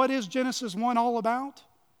 Friends, what is Genesis 1 all about?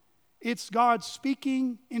 It's God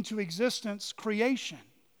speaking into existence creation.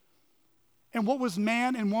 And what was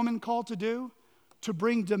man and woman called to do? To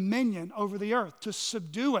bring dominion over the earth, to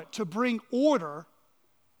subdue it, to bring order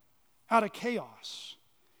out of chaos.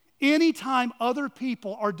 Anytime other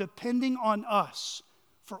people are depending on us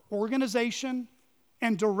for organization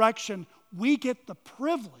and direction, we get the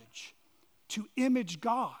privilege to image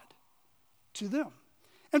God to them.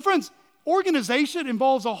 And friends, organization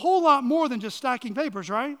involves a whole lot more than just stacking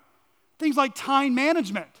papers, right? Things like time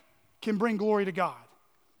management can bring glory to God.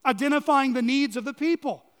 Identifying the needs of the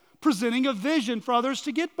people, presenting a vision for others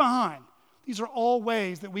to get behind. These are all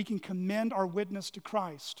ways that we can commend our witness to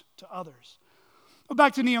Christ to others. But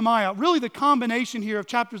back to Nehemiah. Really, the combination here of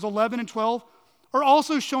chapters 11 and 12 are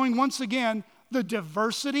also showing once again the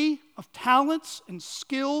diversity of talents and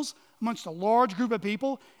skills amongst a large group of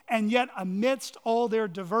people, and yet amidst all their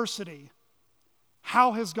diversity,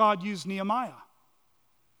 how has God used Nehemiah?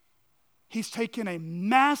 He's taken a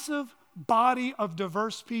massive body of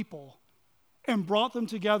diverse people and brought them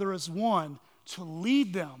together as one to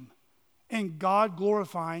lead them in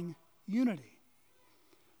God-glorifying unity.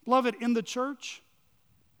 Beloved, in the church,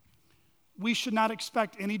 we should not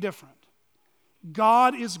expect any different.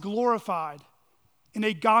 God is glorified in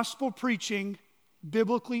a gospel-preaching,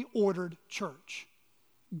 biblically ordered church.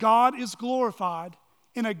 God is glorified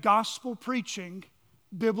in a gospel-preaching,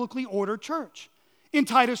 biblically ordered church. In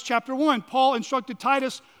Titus chapter 1, Paul instructed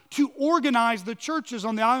Titus to organize the churches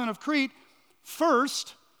on the island of Crete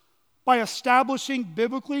first by establishing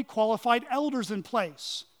biblically qualified elders in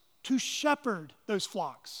place to shepherd those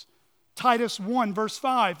flocks. Titus 1 verse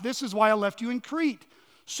 5, this is why I left you in Crete,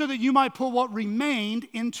 so that you might put what remained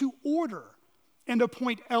into order and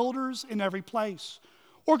appoint elders in every place.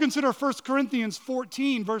 Or consider 1 Corinthians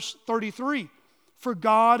 14 verse 33, for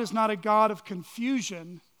God is not a God of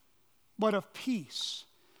confusion, but of peace.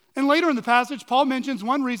 And later in the passage, Paul mentions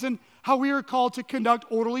one reason how we are called to conduct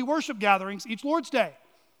orderly worship gatherings each Lord's Day.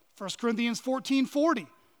 1 Corinthians 14:40,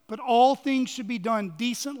 but all things should be done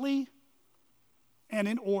decently and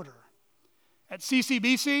in order. At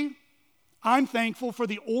CCBC, I'm thankful for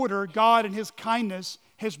the order God and His kindness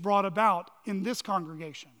has brought about in this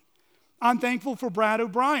congregation. I'm thankful for Brad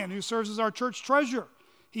O'Brien, who serves as our church treasurer.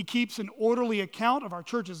 He keeps an orderly account of our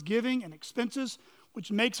church's giving and expenses,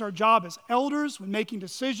 which makes our job as elders when making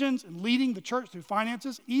decisions and leading the church through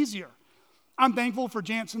finances easier. I'm thankful for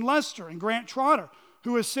Jansen Lester and Grant Trotter,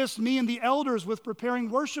 who assist me and the elders with preparing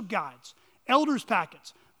worship guides, elders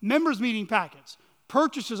packets, members meeting packets,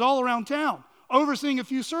 purchases all around town, overseeing a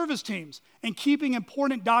few service teams, and keeping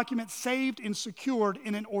important documents saved and secured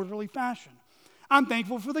in an orderly fashion. I'm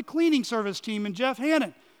thankful for the cleaning service team and Jeff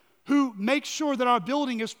Hannon, who makes sure that our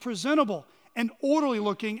building is presentable and orderly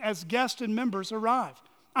looking as guests and members arrive.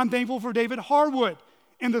 I'm thankful for David Harwood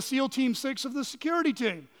and the SEAL Team 6 of the security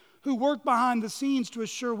team, who work behind the scenes to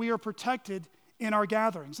assure we are protected in our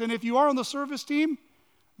gatherings. And if you are on the service team,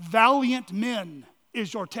 valiant men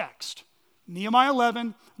is your text. Nehemiah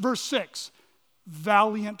 11, verse 6,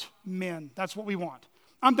 valiant men. That's what we want.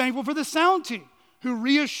 I'm thankful for the sound team, who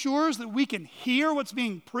reassures that we can hear what's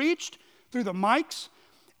being preached through the mics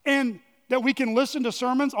and that we can listen to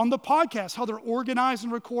sermons on the podcast, how they're organized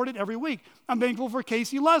and recorded every week. I'm thankful for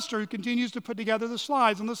Casey Lester, who continues to put together the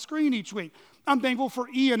slides on the screen each week. I'm thankful for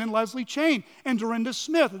Ian and Leslie Chain and Dorinda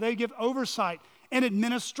Smith. They give oversight and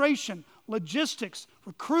administration, logistics,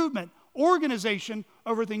 recruitment, organization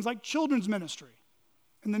over things like children's ministry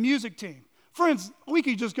and the music team. Friends, we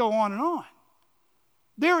could just go on and on.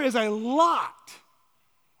 There is a lot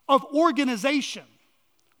of organization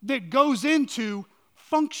that goes into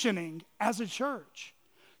functioning as a church.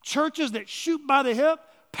 Churches that shoot by the hip,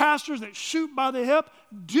 pastors that shoot by the hip,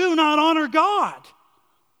 do not honor God.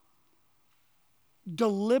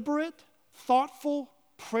 Deliberate, thoughtful,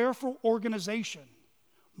 prayerful organization,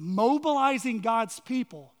 mobilizing God's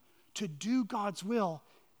people to do God's will,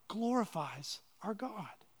 glorifies our God.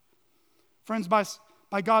 Friends,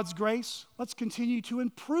 by God's grace, let's continue to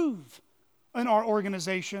improve in our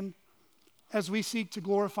organization as we seek to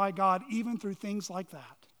glorify God even through things like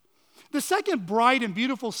that. The second bright and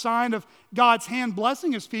beautiful sign of God's hand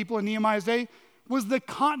blessing His people in Nehemiah's day was the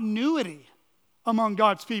continuity among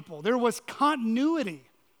God's people. There was continuity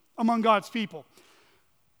among God's people.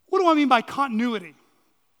 What do I mean by continuity?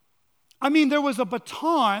 I mean there was a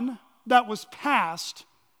baton that was passed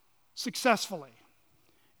successfully.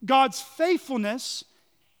 God's faithfulness,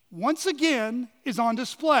 once again, is on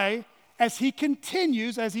display as He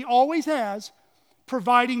continues, as He always has,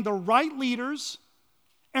 providing the right leaders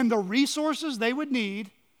and the resources they would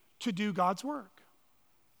need to do God's work.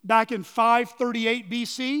 Back in 538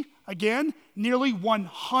 BC, again, nearly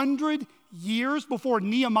 100 years before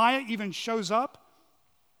Nehemiah even shows up,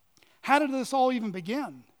 how did this all even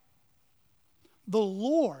begin? The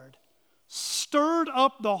Lord stirred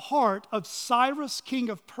up the heart of Cyrus, king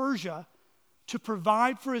of Persia, to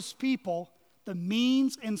provide for His people the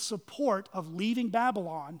means and support of leaving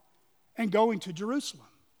Babylon and going to Jerusalem.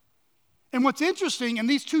 And what's interesting, in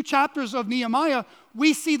these 2 chapters of Nehemiah,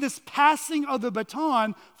 we see this passing of the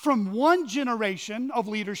baton from one generation of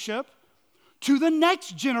leadership to the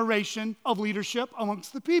next generation of leadership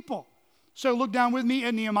amongst the people. So look down with me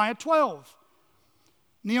at Nehemiah 12.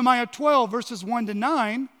 Nehemiah 12, verses 1 to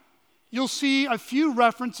 9, you'll see a few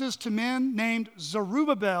references to men named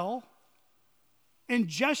Zerubbabel and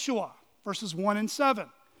Jeshua, verses 1 and 7.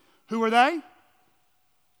 Who are they?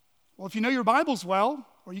 Well, if you know your Bibles well,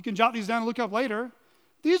 or you can jot these down and look up later,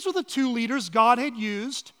 these were the 2 leaders God had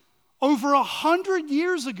used over 100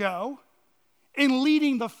 years ago in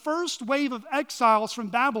leading the first wave of exiles from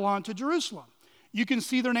Babylon to Jerusalem. You can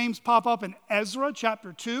see their names pop up in Ezra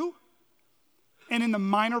chapter 2 and in the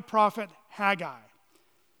minor prophet Haggai.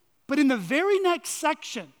 But in the very next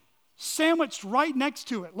section, sandwiched right next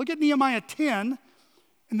to it, look at Nehemiah 10,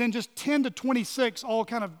 and then just 10 to 26, all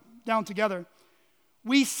kind of down together.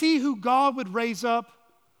 We see who God would raise up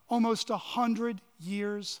almost 100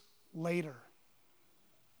 years later.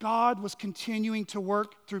 God was continuing to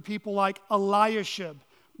work through people like Eliashib,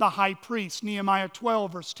 the high priest. Nehemiah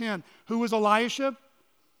 12, verse 10. Who was Eliashib?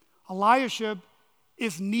 Eliashib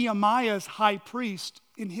is Nehemiah's high priest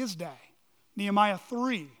in his day. Nehemiah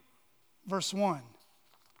 3, verse 1.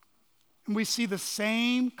 And we see the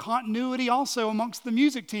same continuity also amongst the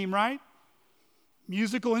music team, right?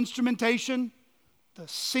 Musical instrumentation, the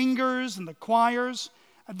singers and the choirs.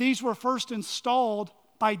 These were first installed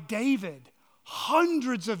by David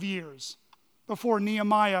hundreds of years before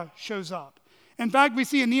Nehemiah shows up. In fact, we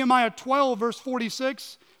see in Nehemiah 12, verse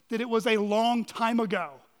 46, that it was a long time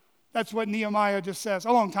ago. That's what Nehemiah just says,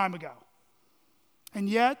 a long time ago. And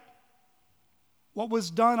yet, what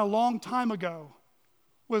was done a long time ago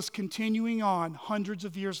was continuing on hundreds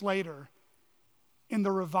of years later in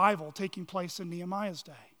the revival taking place in Nehemiah's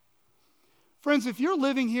day. Friends, if you're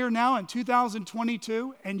living here now in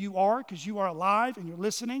 2022, and you are, because you are alive and you're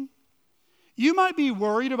listening, you might be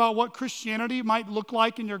worried about what Christianity might look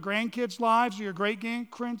like in your grandkids' lives or your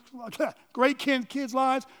great-grandkids'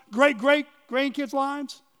 lives, great-great-grandkids'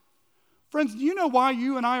 lives. Friends, do you know why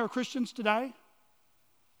you and I are Christians today?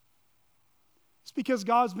 It's because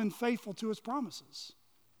God's been faithful to His promises.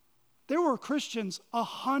 There were Christians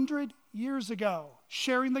 100 years ago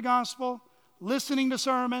sharing the gospel, listening to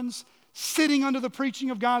sermons, sitting under the preaching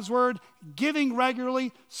of God's word, giving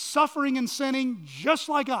regularly, suffering and sinning just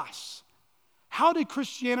like us. How did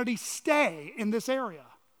Christianity stay in this area?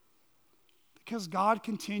 Because God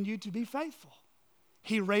continued to be faithful.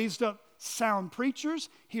 He raised up sound preachers.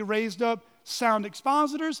 He raised up sound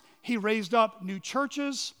expositors. He raised up new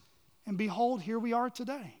churches. And behold, here we are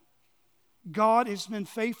today. God has been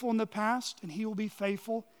faithful in the past, and He will be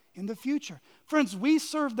faithful in the future. Friends, we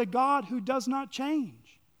serve the God who does not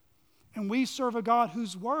change. And we serve a God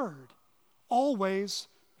whose word always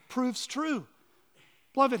proves true.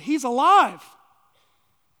 Beloved, He's alive.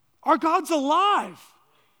 Our God's alive.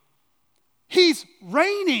 He's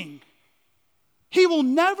reigning. He will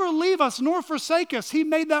never leave us nor forsake us. He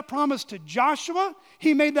made that promise to Joshua.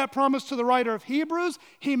 He made that promise to the writer of Hebrews.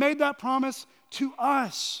 He made that promise to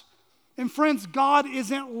us. And friends, God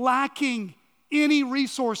isn't lacking any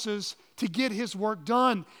resources to get His work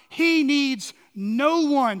done. He needs no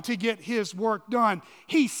one to get His work done.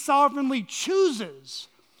 He sovereignly chooses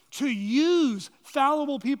to use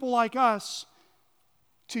fallible people like us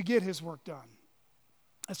to get His work done.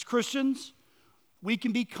 As Christians, we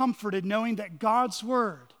can be comforted knowing that God's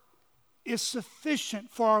word is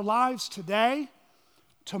sufficient for our lives today,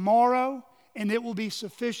 tomorrow, and it will be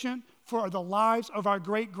sufficient for the lives of our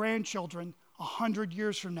great-grandchildren 100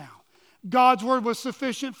 years from now. God's word was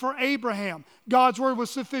sufficient for Abraham. God's word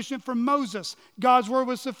was sufficient for Moses. God's word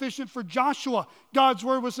was sufficient for Joshua. God's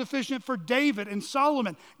word was sufficient for David and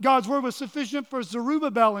Solomon. God's word was sufficient for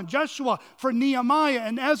Zerubbabel and Joshua, for Nehemiah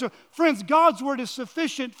and Ezra. Friends, God's word is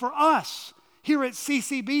sufficient for us here at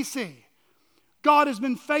CCBC. God has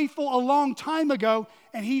been faithful a long time ago,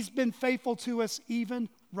 and He's been faithful to us even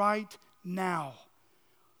right now.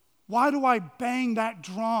 Why do I bang that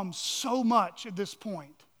drum so much at this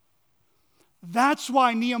point? That's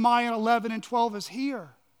why Nehemiah 11 and 12 is here.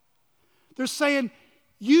 They're saying,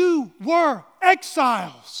 you were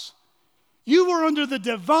exiles. You were under the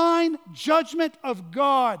divine judgment of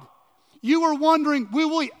God. You were wondering,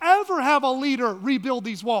 will we ever have a leader rebuild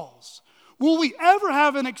these walls? Will we ever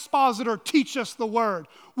have an expositor teach us the word?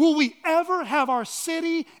 Will we ever have our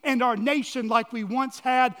city and our nation like we once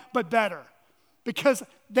had, but better? Because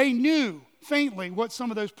they knew faintly what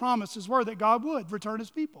some of those promises were, that God would return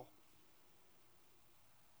His people.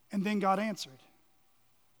 And then God answered.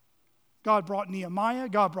 God brought Nehemiah,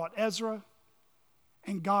 God brought Ezra,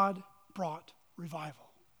 and God brought revival.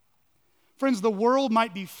 Friends, the world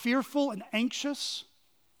might be fearful and anxious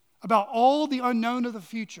about all the unknown of the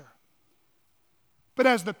future. But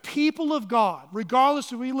as the people of God,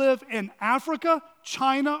 regardless if we live in Africa,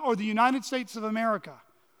 China, or the United States of America,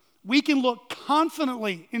 we can look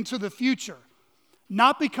confidently into the future,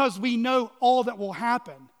 not because we know all that will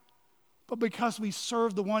happen, but because we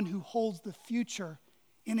serve the one who holds the future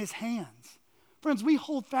in His hands. Friends, we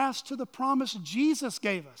hold fast to the promise Jesus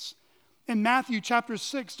gave us in Matthew chapter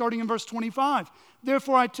 6, starting in verse 25.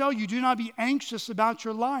 Therefore I tell you, do not be anxious about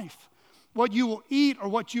your life, what you will eat or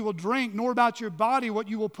what you will drink, nor about your body what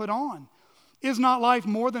you will put on. Is not life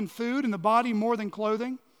more than food, and the body more than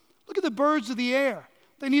clothing? Look at the birds of the air.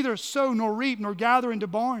 They neither sow nor reap nor gather into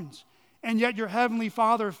barns, and yet your heavenly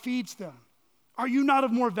Father feeds them. Are you not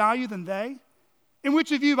of more value than they? And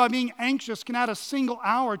which of you, by being anxious, can add a single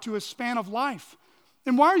hour to his span of life?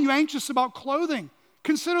 And why are you anxious about clothing?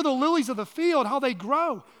 Consider the lilies of the field, how they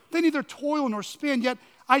grow. They neither toil nor spin, yet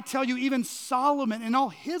I tell you, even Solomon in all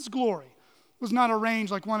his glory was not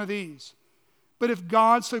arranged like one of these. But if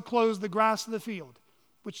God so clothes the grass of the field,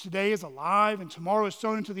 which today is alive and tomorrow is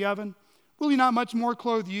thrown into the oven, will he not much more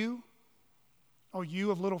clothe you, O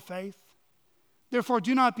you of little faith? Therefore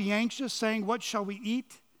do not be anxious, saying, what shall we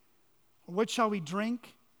eat? Or what shall we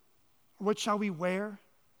drink? Or what shall we wear?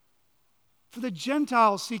 For the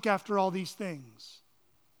Gentiles seek after all these things,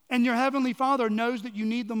 and your heavenly Father knows that you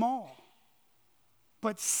need them all.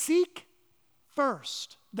 But seek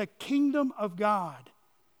first the kingdom of God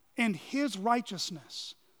and his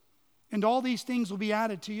righteousness, and all these things will be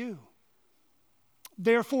added to you.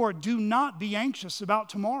 Therefore, do not be anxious about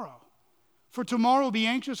tomorrow, for tomorrow will be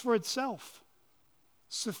anxious for itself.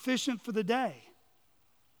 Sufficient for the day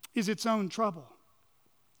is its own trouble.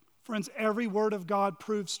 Friends, every word of God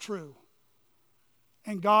proves true.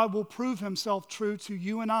 And God will prove himself true to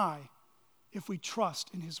you and I if we trust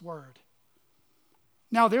in his word.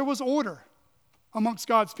 Now, there was order amongst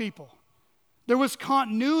God's people. There was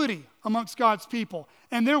continuity amongst God's people.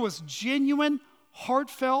 And there was genuine,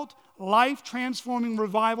 heartfelt, life-transforming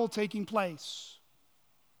revival taking place.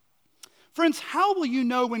 Friends, how will you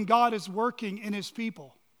know when God is working in his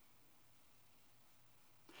people?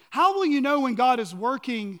 How will you know when God is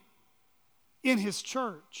working in his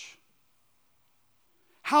church?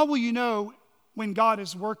 How will you know when God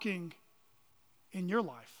is working in your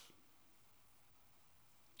life?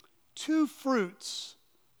 Two fruits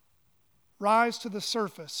rise to the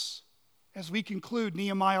surface as we conclude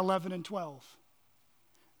Nehemiah 11 and 12.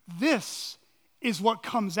 This is what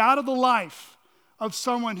comes out of the life of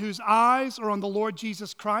someone whose eyes are on the Lord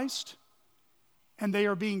Jesus Christ and they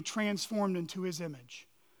are being transformed into his image.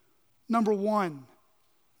 Number one,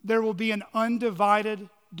 there will be an undivided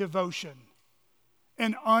devotion.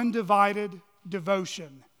 An undivided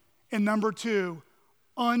devotion. And number two,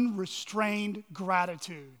 unrestrained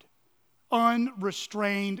gratitude.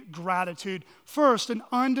 Unrestrained gratitude. First, an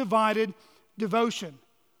undivided devotion.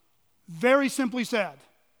 Very simply said,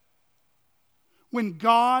 when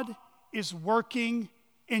God is working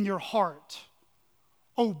in your heart,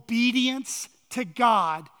 obedience to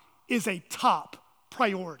God is a top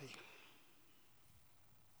priority.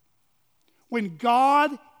 When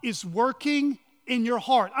God is working in your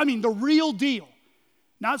heart, I mean the real deal,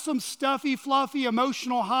 not some stuffy, fluffy,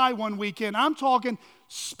 emotional high one weekend. I'm talking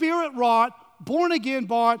spirit-wrought, born-again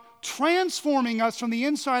bought, transforming us from the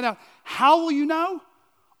inside out. How will you know?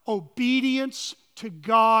 Obedience to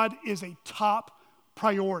God is a top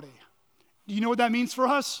priority. Do you know what that means for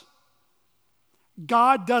us?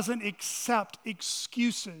 God doesn't accept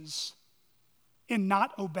excuses in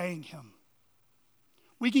not obeying him.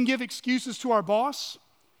 We can give excuses to our boss.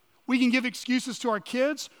 We can give excuses to our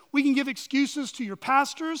kids. We can give excuses to your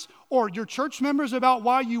pastors or your church members about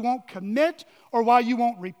why you won't commit or why you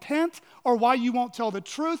won't repent or why you won't tell the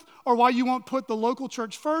truth or why you won't put the local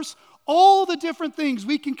church first. All the different things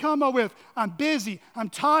we can come up with. I'm busy. I'm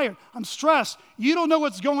tired. I'm stressed. You don't know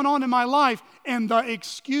what's going on in my life. And the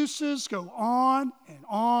excuses go on and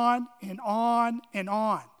on and on and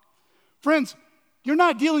on. Friends, you're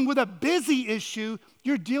not dealing with a busy issue.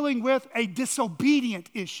 You're dealing with a disobedient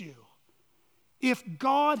issue. If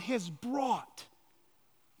God has brought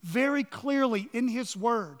very clearly in his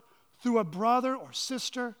word through a brother or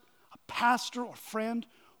sister, a pastor or friend,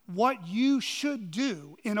 what you should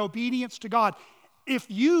do in obedience to God, if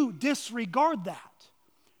you disregard that,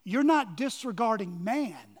 you're not disregarding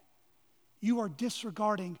man, you are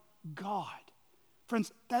disregarding God.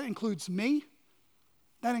 Friends, that includes me.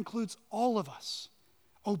 That includes all of us.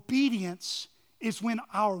 Obedience is when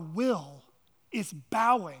our will is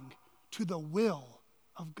bowing to the will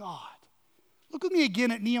of God. Look with me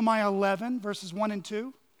again at Nehemiah 11, verses 1 and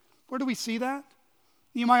 2. Where do we see that?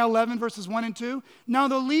 Nehemiah 11, verses 1 and 2. Now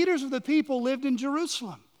the leaders of the people lived in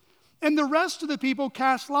Jerusalem, and the rest of the people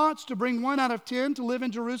cast lots to bring 1 out of 10 to live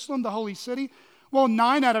in Jerusalem, the holy city, while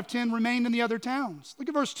 9 out of 10 remained in the other towns. Look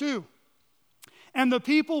at verse 2. And the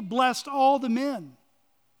people blessed all the men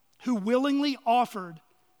who willingly offered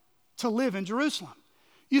to live in Jerusalem.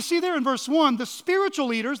 You see there in verse 1, the spiritual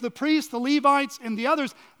leaders, the priests, the Levites, and the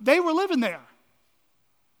others, they were living there.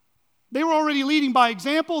 They were already leading by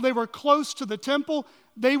example. They were close to the temple.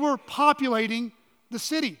 They were populating the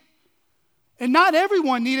city. And not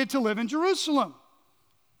everyone needed to live in Jerusalem,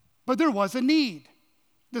 but there was a need.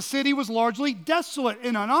 The city was largely desolate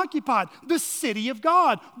and unoccupied. The city of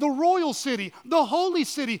God, the royal city, the holy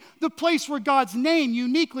city, the place where God's name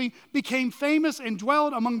uniquely became famous and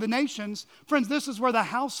dwelled among the nations. Friends, this is where the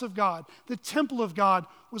house of God, the temple of God,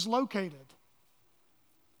 was located.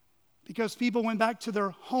 Because people went back to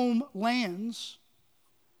their homelands,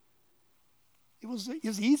 it was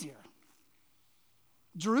easier.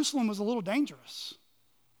 Jerusalem was a little dangerous.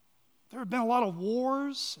 There had been a lot of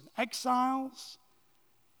wars and exiles.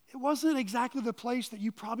 It wasn't exactly the place that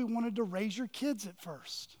you probably wanted to raise your kids at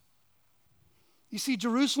first. You see,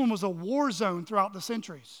 Jerusalem was a war zone throughout the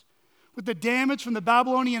centuries. With the damage from the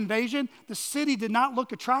Babylonian invasion, the city did not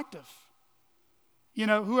look attractive. You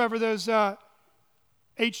know, whoever those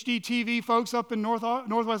HGTV folks up in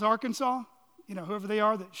Northwest Arkansas, you know, whoever they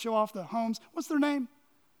are that show off the homes, what's their name?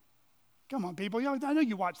 Come on, people. I know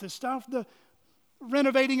you watch this stuff. The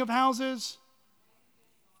renovating of houses.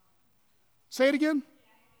 Say it again.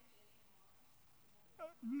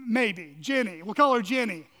 Maybe. Jenny. We'll call her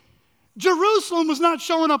Jenny. Jerusalem was not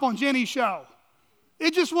showing up on Jenny's show.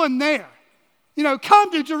 It just wasn't there. You know,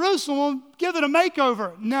 come to Jerusalem, give it a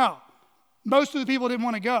makeover. No. Most of the people didn't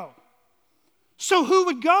want to go. So who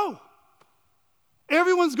would go?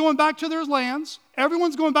 Everyone's going back to their lands.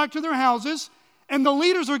 Everyone's going back to their houses. And the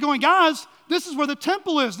leaders are going, guys, this is where the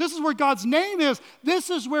temple is. This is where God's name is. This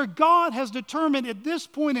is where God has determined at this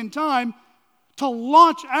point in time to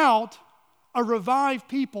launch out a revived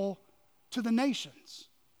people to the nations.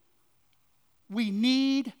 We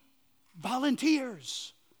need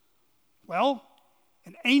volunteers. Well,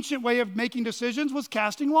 an ancient way of making decisions was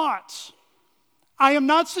casting lots. I am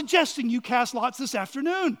not suggesting you cast lots this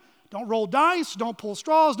afternoon. Don't roll dice, don't pull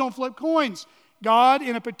straws, don't flip coins. God,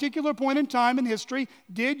 in a particular point in time in history,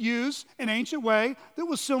 did use an ancient way that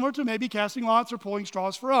was similar to maybe casting lots or pulling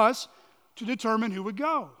straws for us to determine who would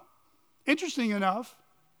go. Interesting enough,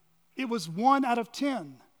 it was 1 out of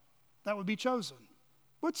 10 that would be chosen.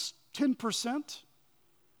 What's 10%?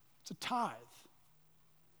 It's a tithe.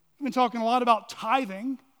 We've been talking a lot about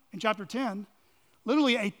tithing in chapter 10.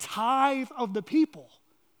 Literally, a tithe of the people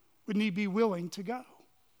would need to be willing to go.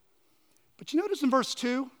 But you notice in verse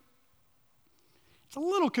 2, it's a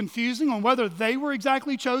little confusing on whether they were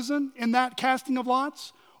exactly chosen in that casting of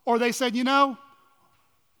lots, or they said, you know,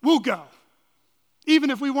 we'll go. Even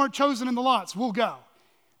if we weren't chosen in the lots, we'll go.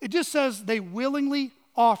 It just says they willingly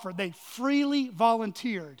offered, they freely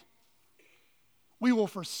volunteered. We will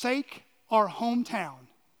forsake our hometown.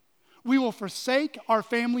 We will forsake our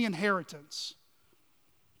family inheritance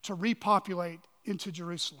to repopulate into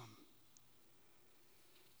Jerusalem.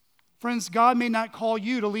 Friends, God may not call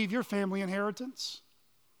you to leave your family inheritance.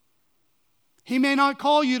 He may not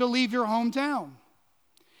call you to leave your hometown.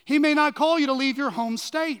 He may not call you to leave your home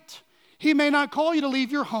state. He may not call you to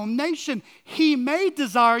leave your home nation. He may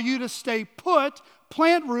desire you to stay put,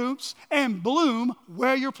 plant roots, and bloom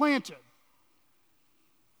where you're planted.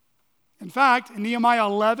 In fact, in Nehemiah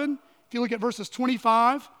 11, if you look at verses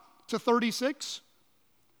 25 to 36,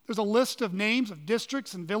 there's a list of names of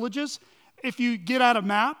districts and villages. If you get out a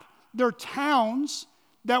map, there are towns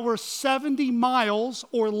that were 70 miles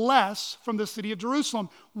or less from the city of Jerusalem.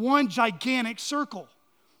 One gigantic circle.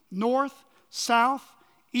 North, south,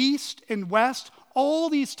 east, and west. All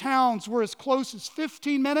these towns were as close as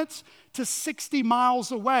 15 minutes to 60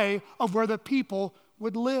 miles away of where the people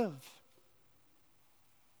would live.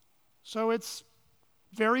 So it's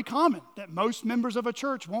very common that most members of a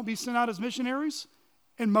church won't be sent out as missionaries,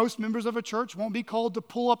 and most members of a church won't be called to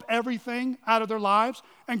pull up everything out of their lives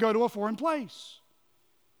and go to a foreign place.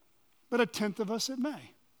 But a tenth of us, it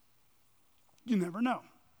may. You never know.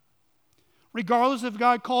 Regardless if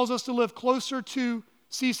God calls us to live closer to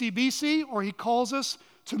CCBC or He calls us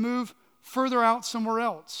to move further out somewhere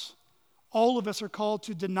else, all of us are called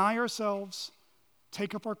to deny ourselves,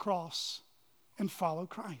 take up our cross, and follow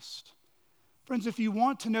Christ. Friends, if you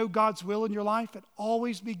want to know God's will in your life, it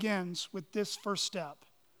always begins with this first step.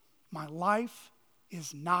 My life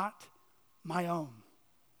is not my own.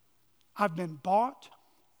 I've been bought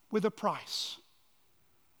with a price.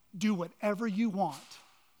 Do whatever you want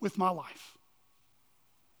with my life.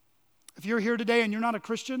 If you're here today and you're not a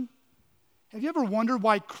Christian, have you ever wondered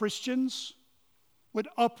why Christians would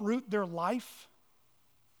uproot their life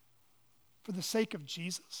for the sake of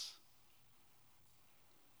Jesus?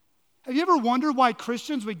 Have you ever wondered why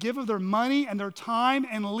Christians would give of their money and their time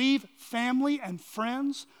and leave family and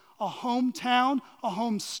friends, a hometown, a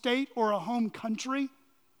home state, or a home country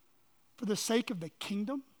for the sake of the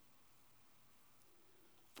kingdom?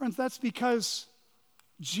 Friends, that's because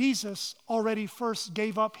Jesus already first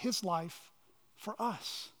gave up His life for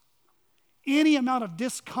us. Any amount of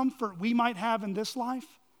discomfort we might have in this life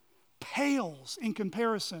pales in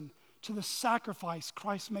comparison to the sacrifice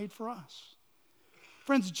Christ made for us.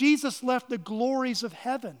 Friends, Jesus left the glories of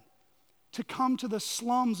heaven to come to the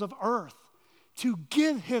slums of earth, to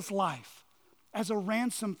give His life as a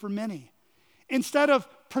ransom for many. Instead of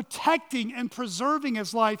protecting and preserving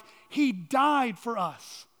His life, He died for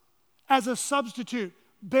us as a substitute,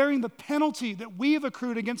 bearing the penalty that we have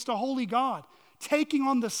accrued against a holy God, taking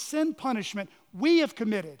on the sin punishment we have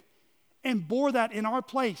committed, and bore that in our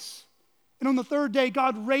place. And on the third day,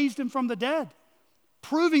 God raised him from the dead,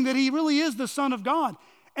 proving that he really is the Son of God.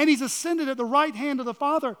 And he's ascended at the right hand of the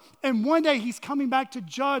Father. And one day he's coming back to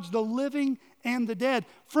judge the living and the dead.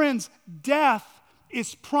 Friends, death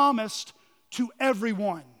is promised to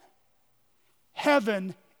everyone.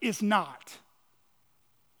 Heaven is not.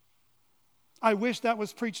 I wish that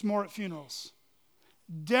was preached more at funerals.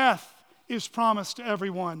 Death is promised to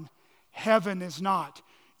everyone. Heaven is not.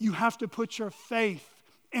 You have to put your faith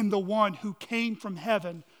in the one who came from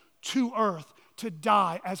heaven to earth to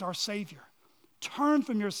die as our Savior. Turn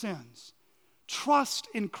from your sins. Trust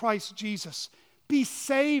in Christ Jesus. Be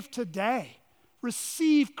saved today.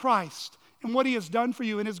 Receive Christ and what he has done for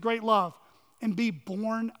you in his great love, and be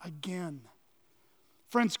born again.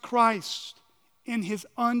 Friends, Christ, in his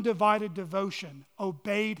undivided devotion,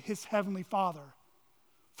 obeyed his heavenly Father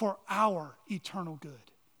for our eternal good.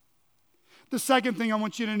 The second thing I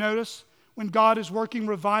want you to notice, when God is working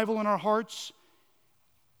revival in our hearts,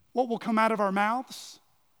 what will come out of our mouths?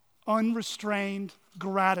 Unrestrained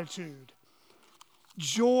gratitude.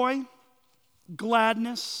 Joy,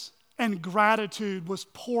 gladness, and gratitude was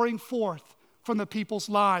pouring forth from the people's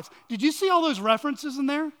lives. Did you see all those references in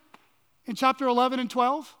there in chapter 11 and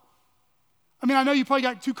 12? I mean, I know you probably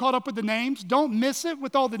got too caught up with the names. Don't miss it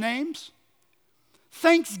with all the names.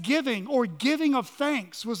 Thanksgiving or giving of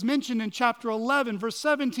thanks was mentioned in chapter 11, verse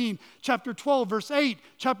 17, chapter 12, verse 8,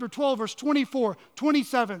 chapter 12, verse 24,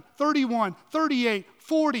 27, 31, 38,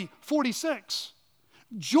 40, 46.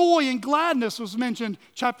 Joy and gladness was mentioned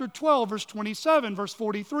chapter 12, verse 27, verse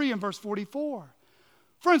 43, and verse 44.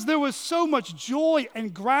 Friends, there was so much joy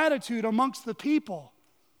and gratitude amongst the people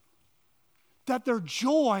that their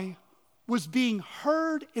joy was being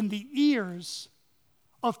heard in the ears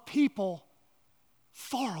of people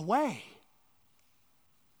far away.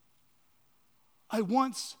 I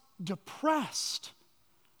once depressed,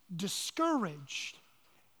 discouraged,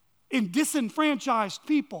 and disenfranchised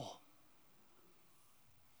people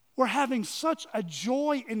were having such a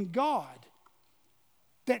joy in God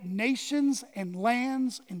that nations and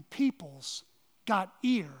lands and peoples got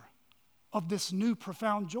ear of this new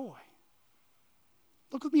profound joy.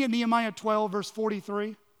 Look with me at Nehemiah 12, verse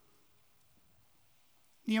 43.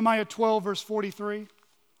 Nehemiah 12, verse 43.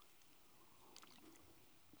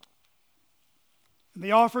 And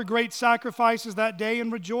they offered great sacrifices that day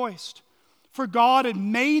and rejoiced, for God had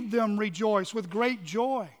made them rejoice with great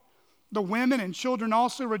joy. The women and children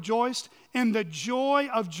also rejoiced, and the joy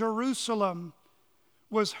of Jerusalem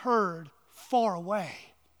was heard far away.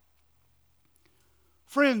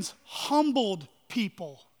 Friends, humbled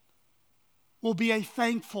people will be a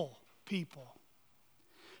thankful people.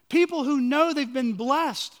 People who know they've been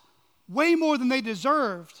blessed way more than they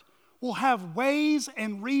deserved will have ways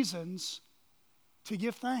and reasons to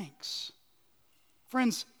give thanks.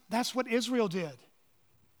 Friends, that's what Israel did.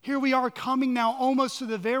 Here we are coming now almost to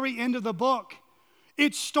the very end of the book.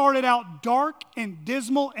 It started out dark and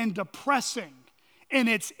dismal and depressing, and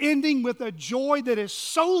it's ending with a joy that is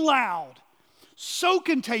so loud, so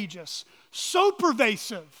contagious, so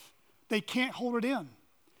pervasive, they can't hold it in.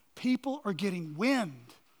 People are getting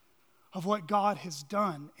wind of what God has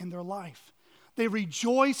done in their life. They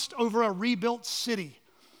rejoiced over a rebuilt city.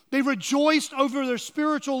 They rejoiced over their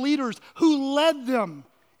spiritual leaders who led them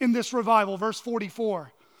in this revival, verse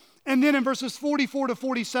 44. And then in verses 44 to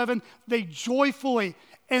 47, they joyfully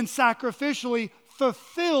and sacrificially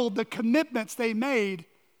fulfilled the commitments they made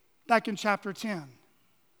back in chapter 10.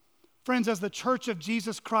 Friends, as the church of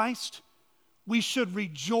Jesus Christ, we should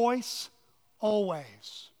rejoice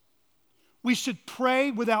always. We should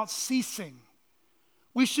pray without ceasing.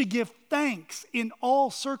 We should give thanks in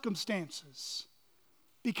all circumstances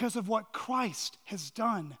because of what Christ has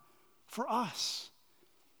done for us.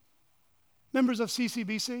 Members of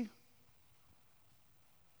CCBC,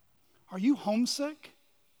 are you homesick?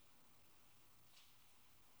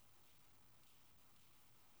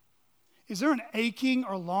 Is there an aching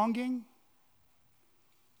or longing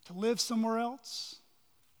to live somewhere else?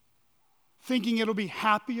 Thinking it'll be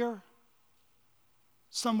happier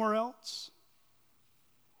somewhere else?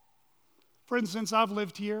 Friends, since I've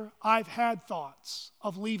lived here, I've had thoughts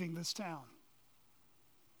of leaving this town.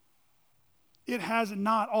 It has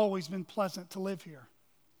not always been pleasant to live here.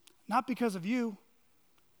 Not because of you,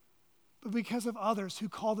 but because of others who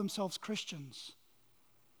call themselves Christians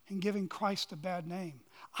and giving Christ a bad name.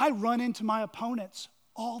 I run into my opponents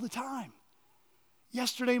all the time.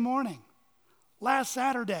 Yesterday morning, last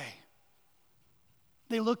Saturday,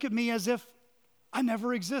 they look at me as if I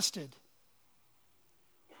never existed.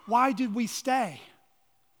 why did we stay?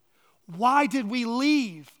 Why did we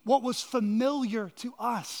leave what was familiar to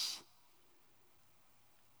us?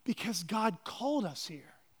 Because God called us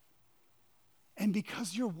here. And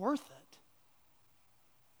because you're worth it.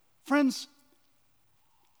 Friends,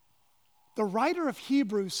 the writer of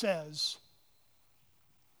Hebrews says,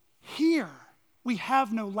 here we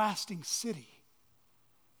have no lasting city,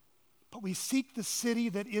 but we seek the city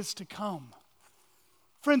that is to come.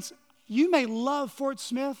 Friends, you may love Fort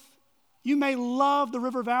Smith, you may love the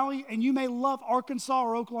River Valley, and you may love Arkansas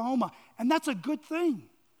or Oklahoma, and that's a good thing.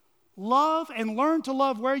 Love and learn to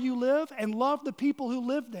love where you live and love the people who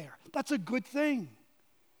live there. That's a good thing.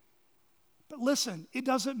 But listen, it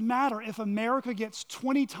doesn't matter if America gets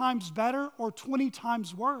 20 times better or 20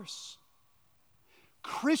 times worse.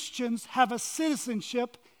 Christians have a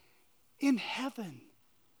citizenship in heaven.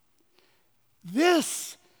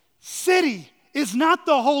 This city is not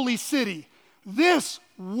the holy city. This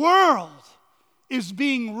world is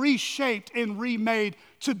being reshaped and remade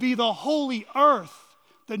to be the holy earth,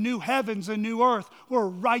 the new heavens and new earth where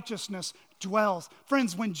righteousness dwells.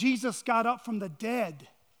 Friends, when Jesus got up from the dead,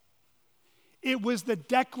 it was the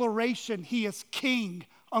declaration he is king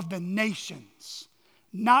of the nations.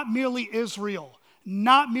 Not merely Israel,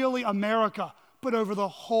 not merely America, but over the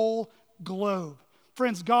whole globe.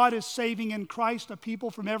 Friends, God is saving in Christ a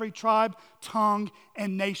people from every tribe, tongue,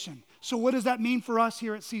 and nation. So what does that mean for us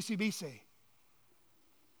here at CCBC?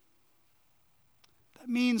 That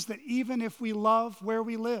means that even if we love where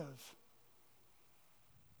we live,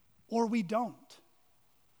 or we don't,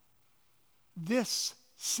 this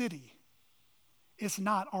city is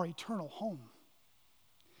not our eternal home.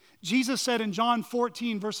 Jesus said in John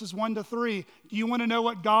 14, verses 1-3, do you want to know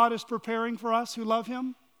what God is preparing for us who love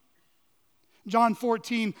him? John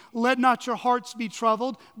 14, let not your hearts be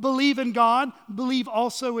troubled. Believe in God, believe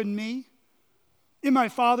also in me. In my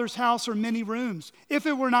Father's house are many rooms. If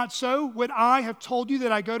it were not so, would I have told you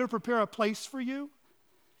that I go to prepare a place for you?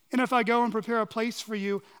 And if I go and prepare a place for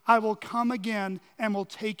you, I will come again and will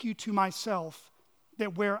take you to myself,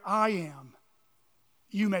 that where I am,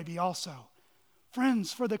 you may be also.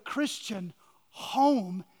 Friends, for the Christian,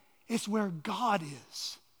 home is where God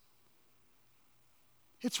is.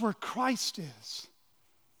 It's where Christ is.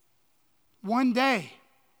 One day,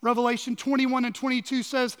 Revelation 21 and 22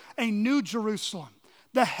 says, a new Jerusalem,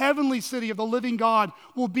 the heavenly city of the living God,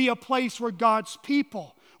 will be a place where God's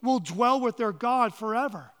people will dwell with their God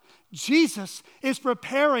forever. Jesus is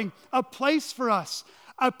preparing a place for us,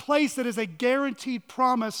 a place that is a guaranteed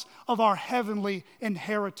promise of our heavenly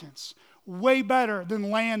inheritance. Way better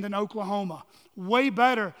than land in Oklahoma. Way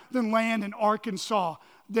better than land in Arkansas.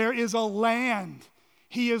 There is a land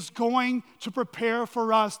he is going to prepare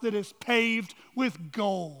for us that is paved with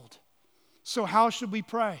gold. So how should we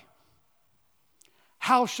pray?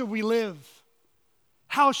 How should we live?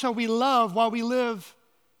 How shall we love while we live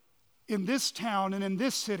in this town and in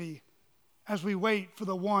this city as we wait for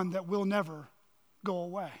the one that will never go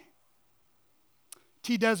away?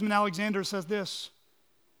 T. Desmond Alexander says this,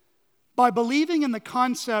 by believing in the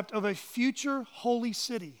concept of a future holy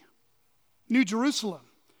city, New Jerusalem,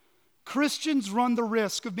 Christians run the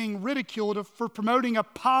risk of being ridiculed for promoting a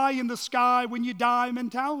pie in the sky when you die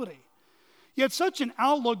mentality. Yet such an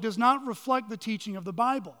outlook does not reflect the teaching of the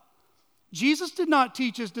Bible. Jesus did not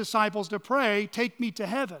teach his disciples to pray, take me to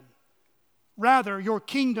heaven. Rather, your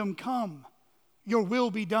kingdom come, your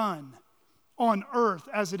will be done on earth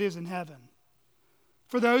as it is in heaven.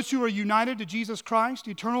 For those who are united to Jesus Christ,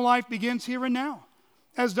 eternal life begins here and now,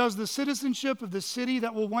 as does the citizenship of the city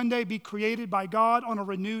that will one day be created by God on a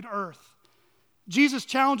renewed earth. Jesus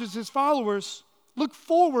challenges his followers, look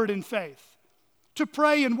forward in faith, to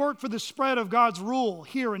pray and work for the spread of God's rule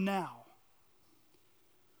here and now.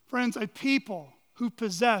 Friends, a people who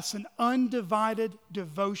possess an undivided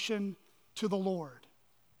devotion to the Lord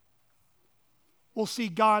will see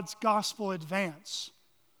God's gospel advance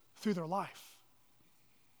through their life.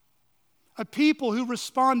 A people who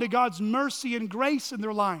respond to God's mercy and grace in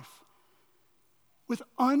their life with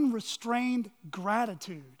unrestrained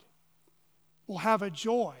gratitude will have a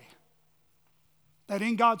joy that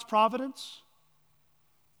in God's providence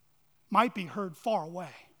might be heard far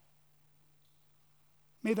away.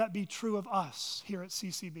 May that be true of us here at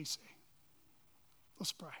CCBC.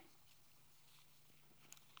 Let's pray.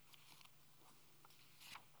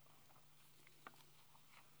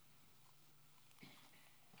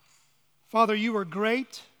 Father, you are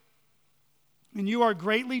great, and you are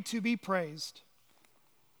greatly to be praised.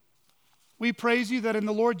 We praise you that in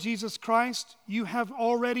the Lord Jesus Christ, you have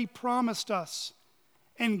already promised us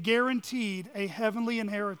and guaranteed a heavenly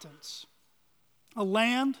inheritance, a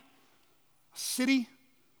land, a city,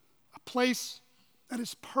 place that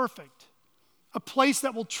is perfect, a place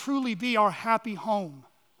that will truly be our happy home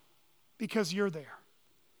because you're there.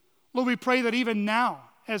 Lord, we pray that even now,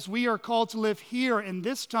 as we are called to live here in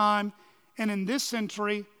this time and in this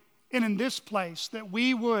century and in this place, that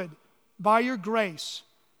we would, by your grace,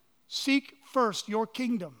 seek first your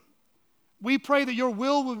kingdom. We pray that your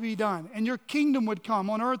will would be done and your kingdom would come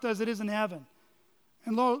on earth as it is in heaven.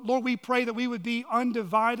 And Lord, we pray that we would be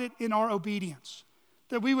undivided in our obedience,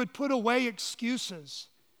 that we would put away excuses,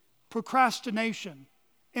 procrastination,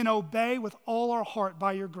 and obey with all our heart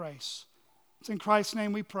by your grace. It's in Christ's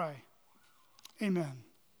name we pray. Amen.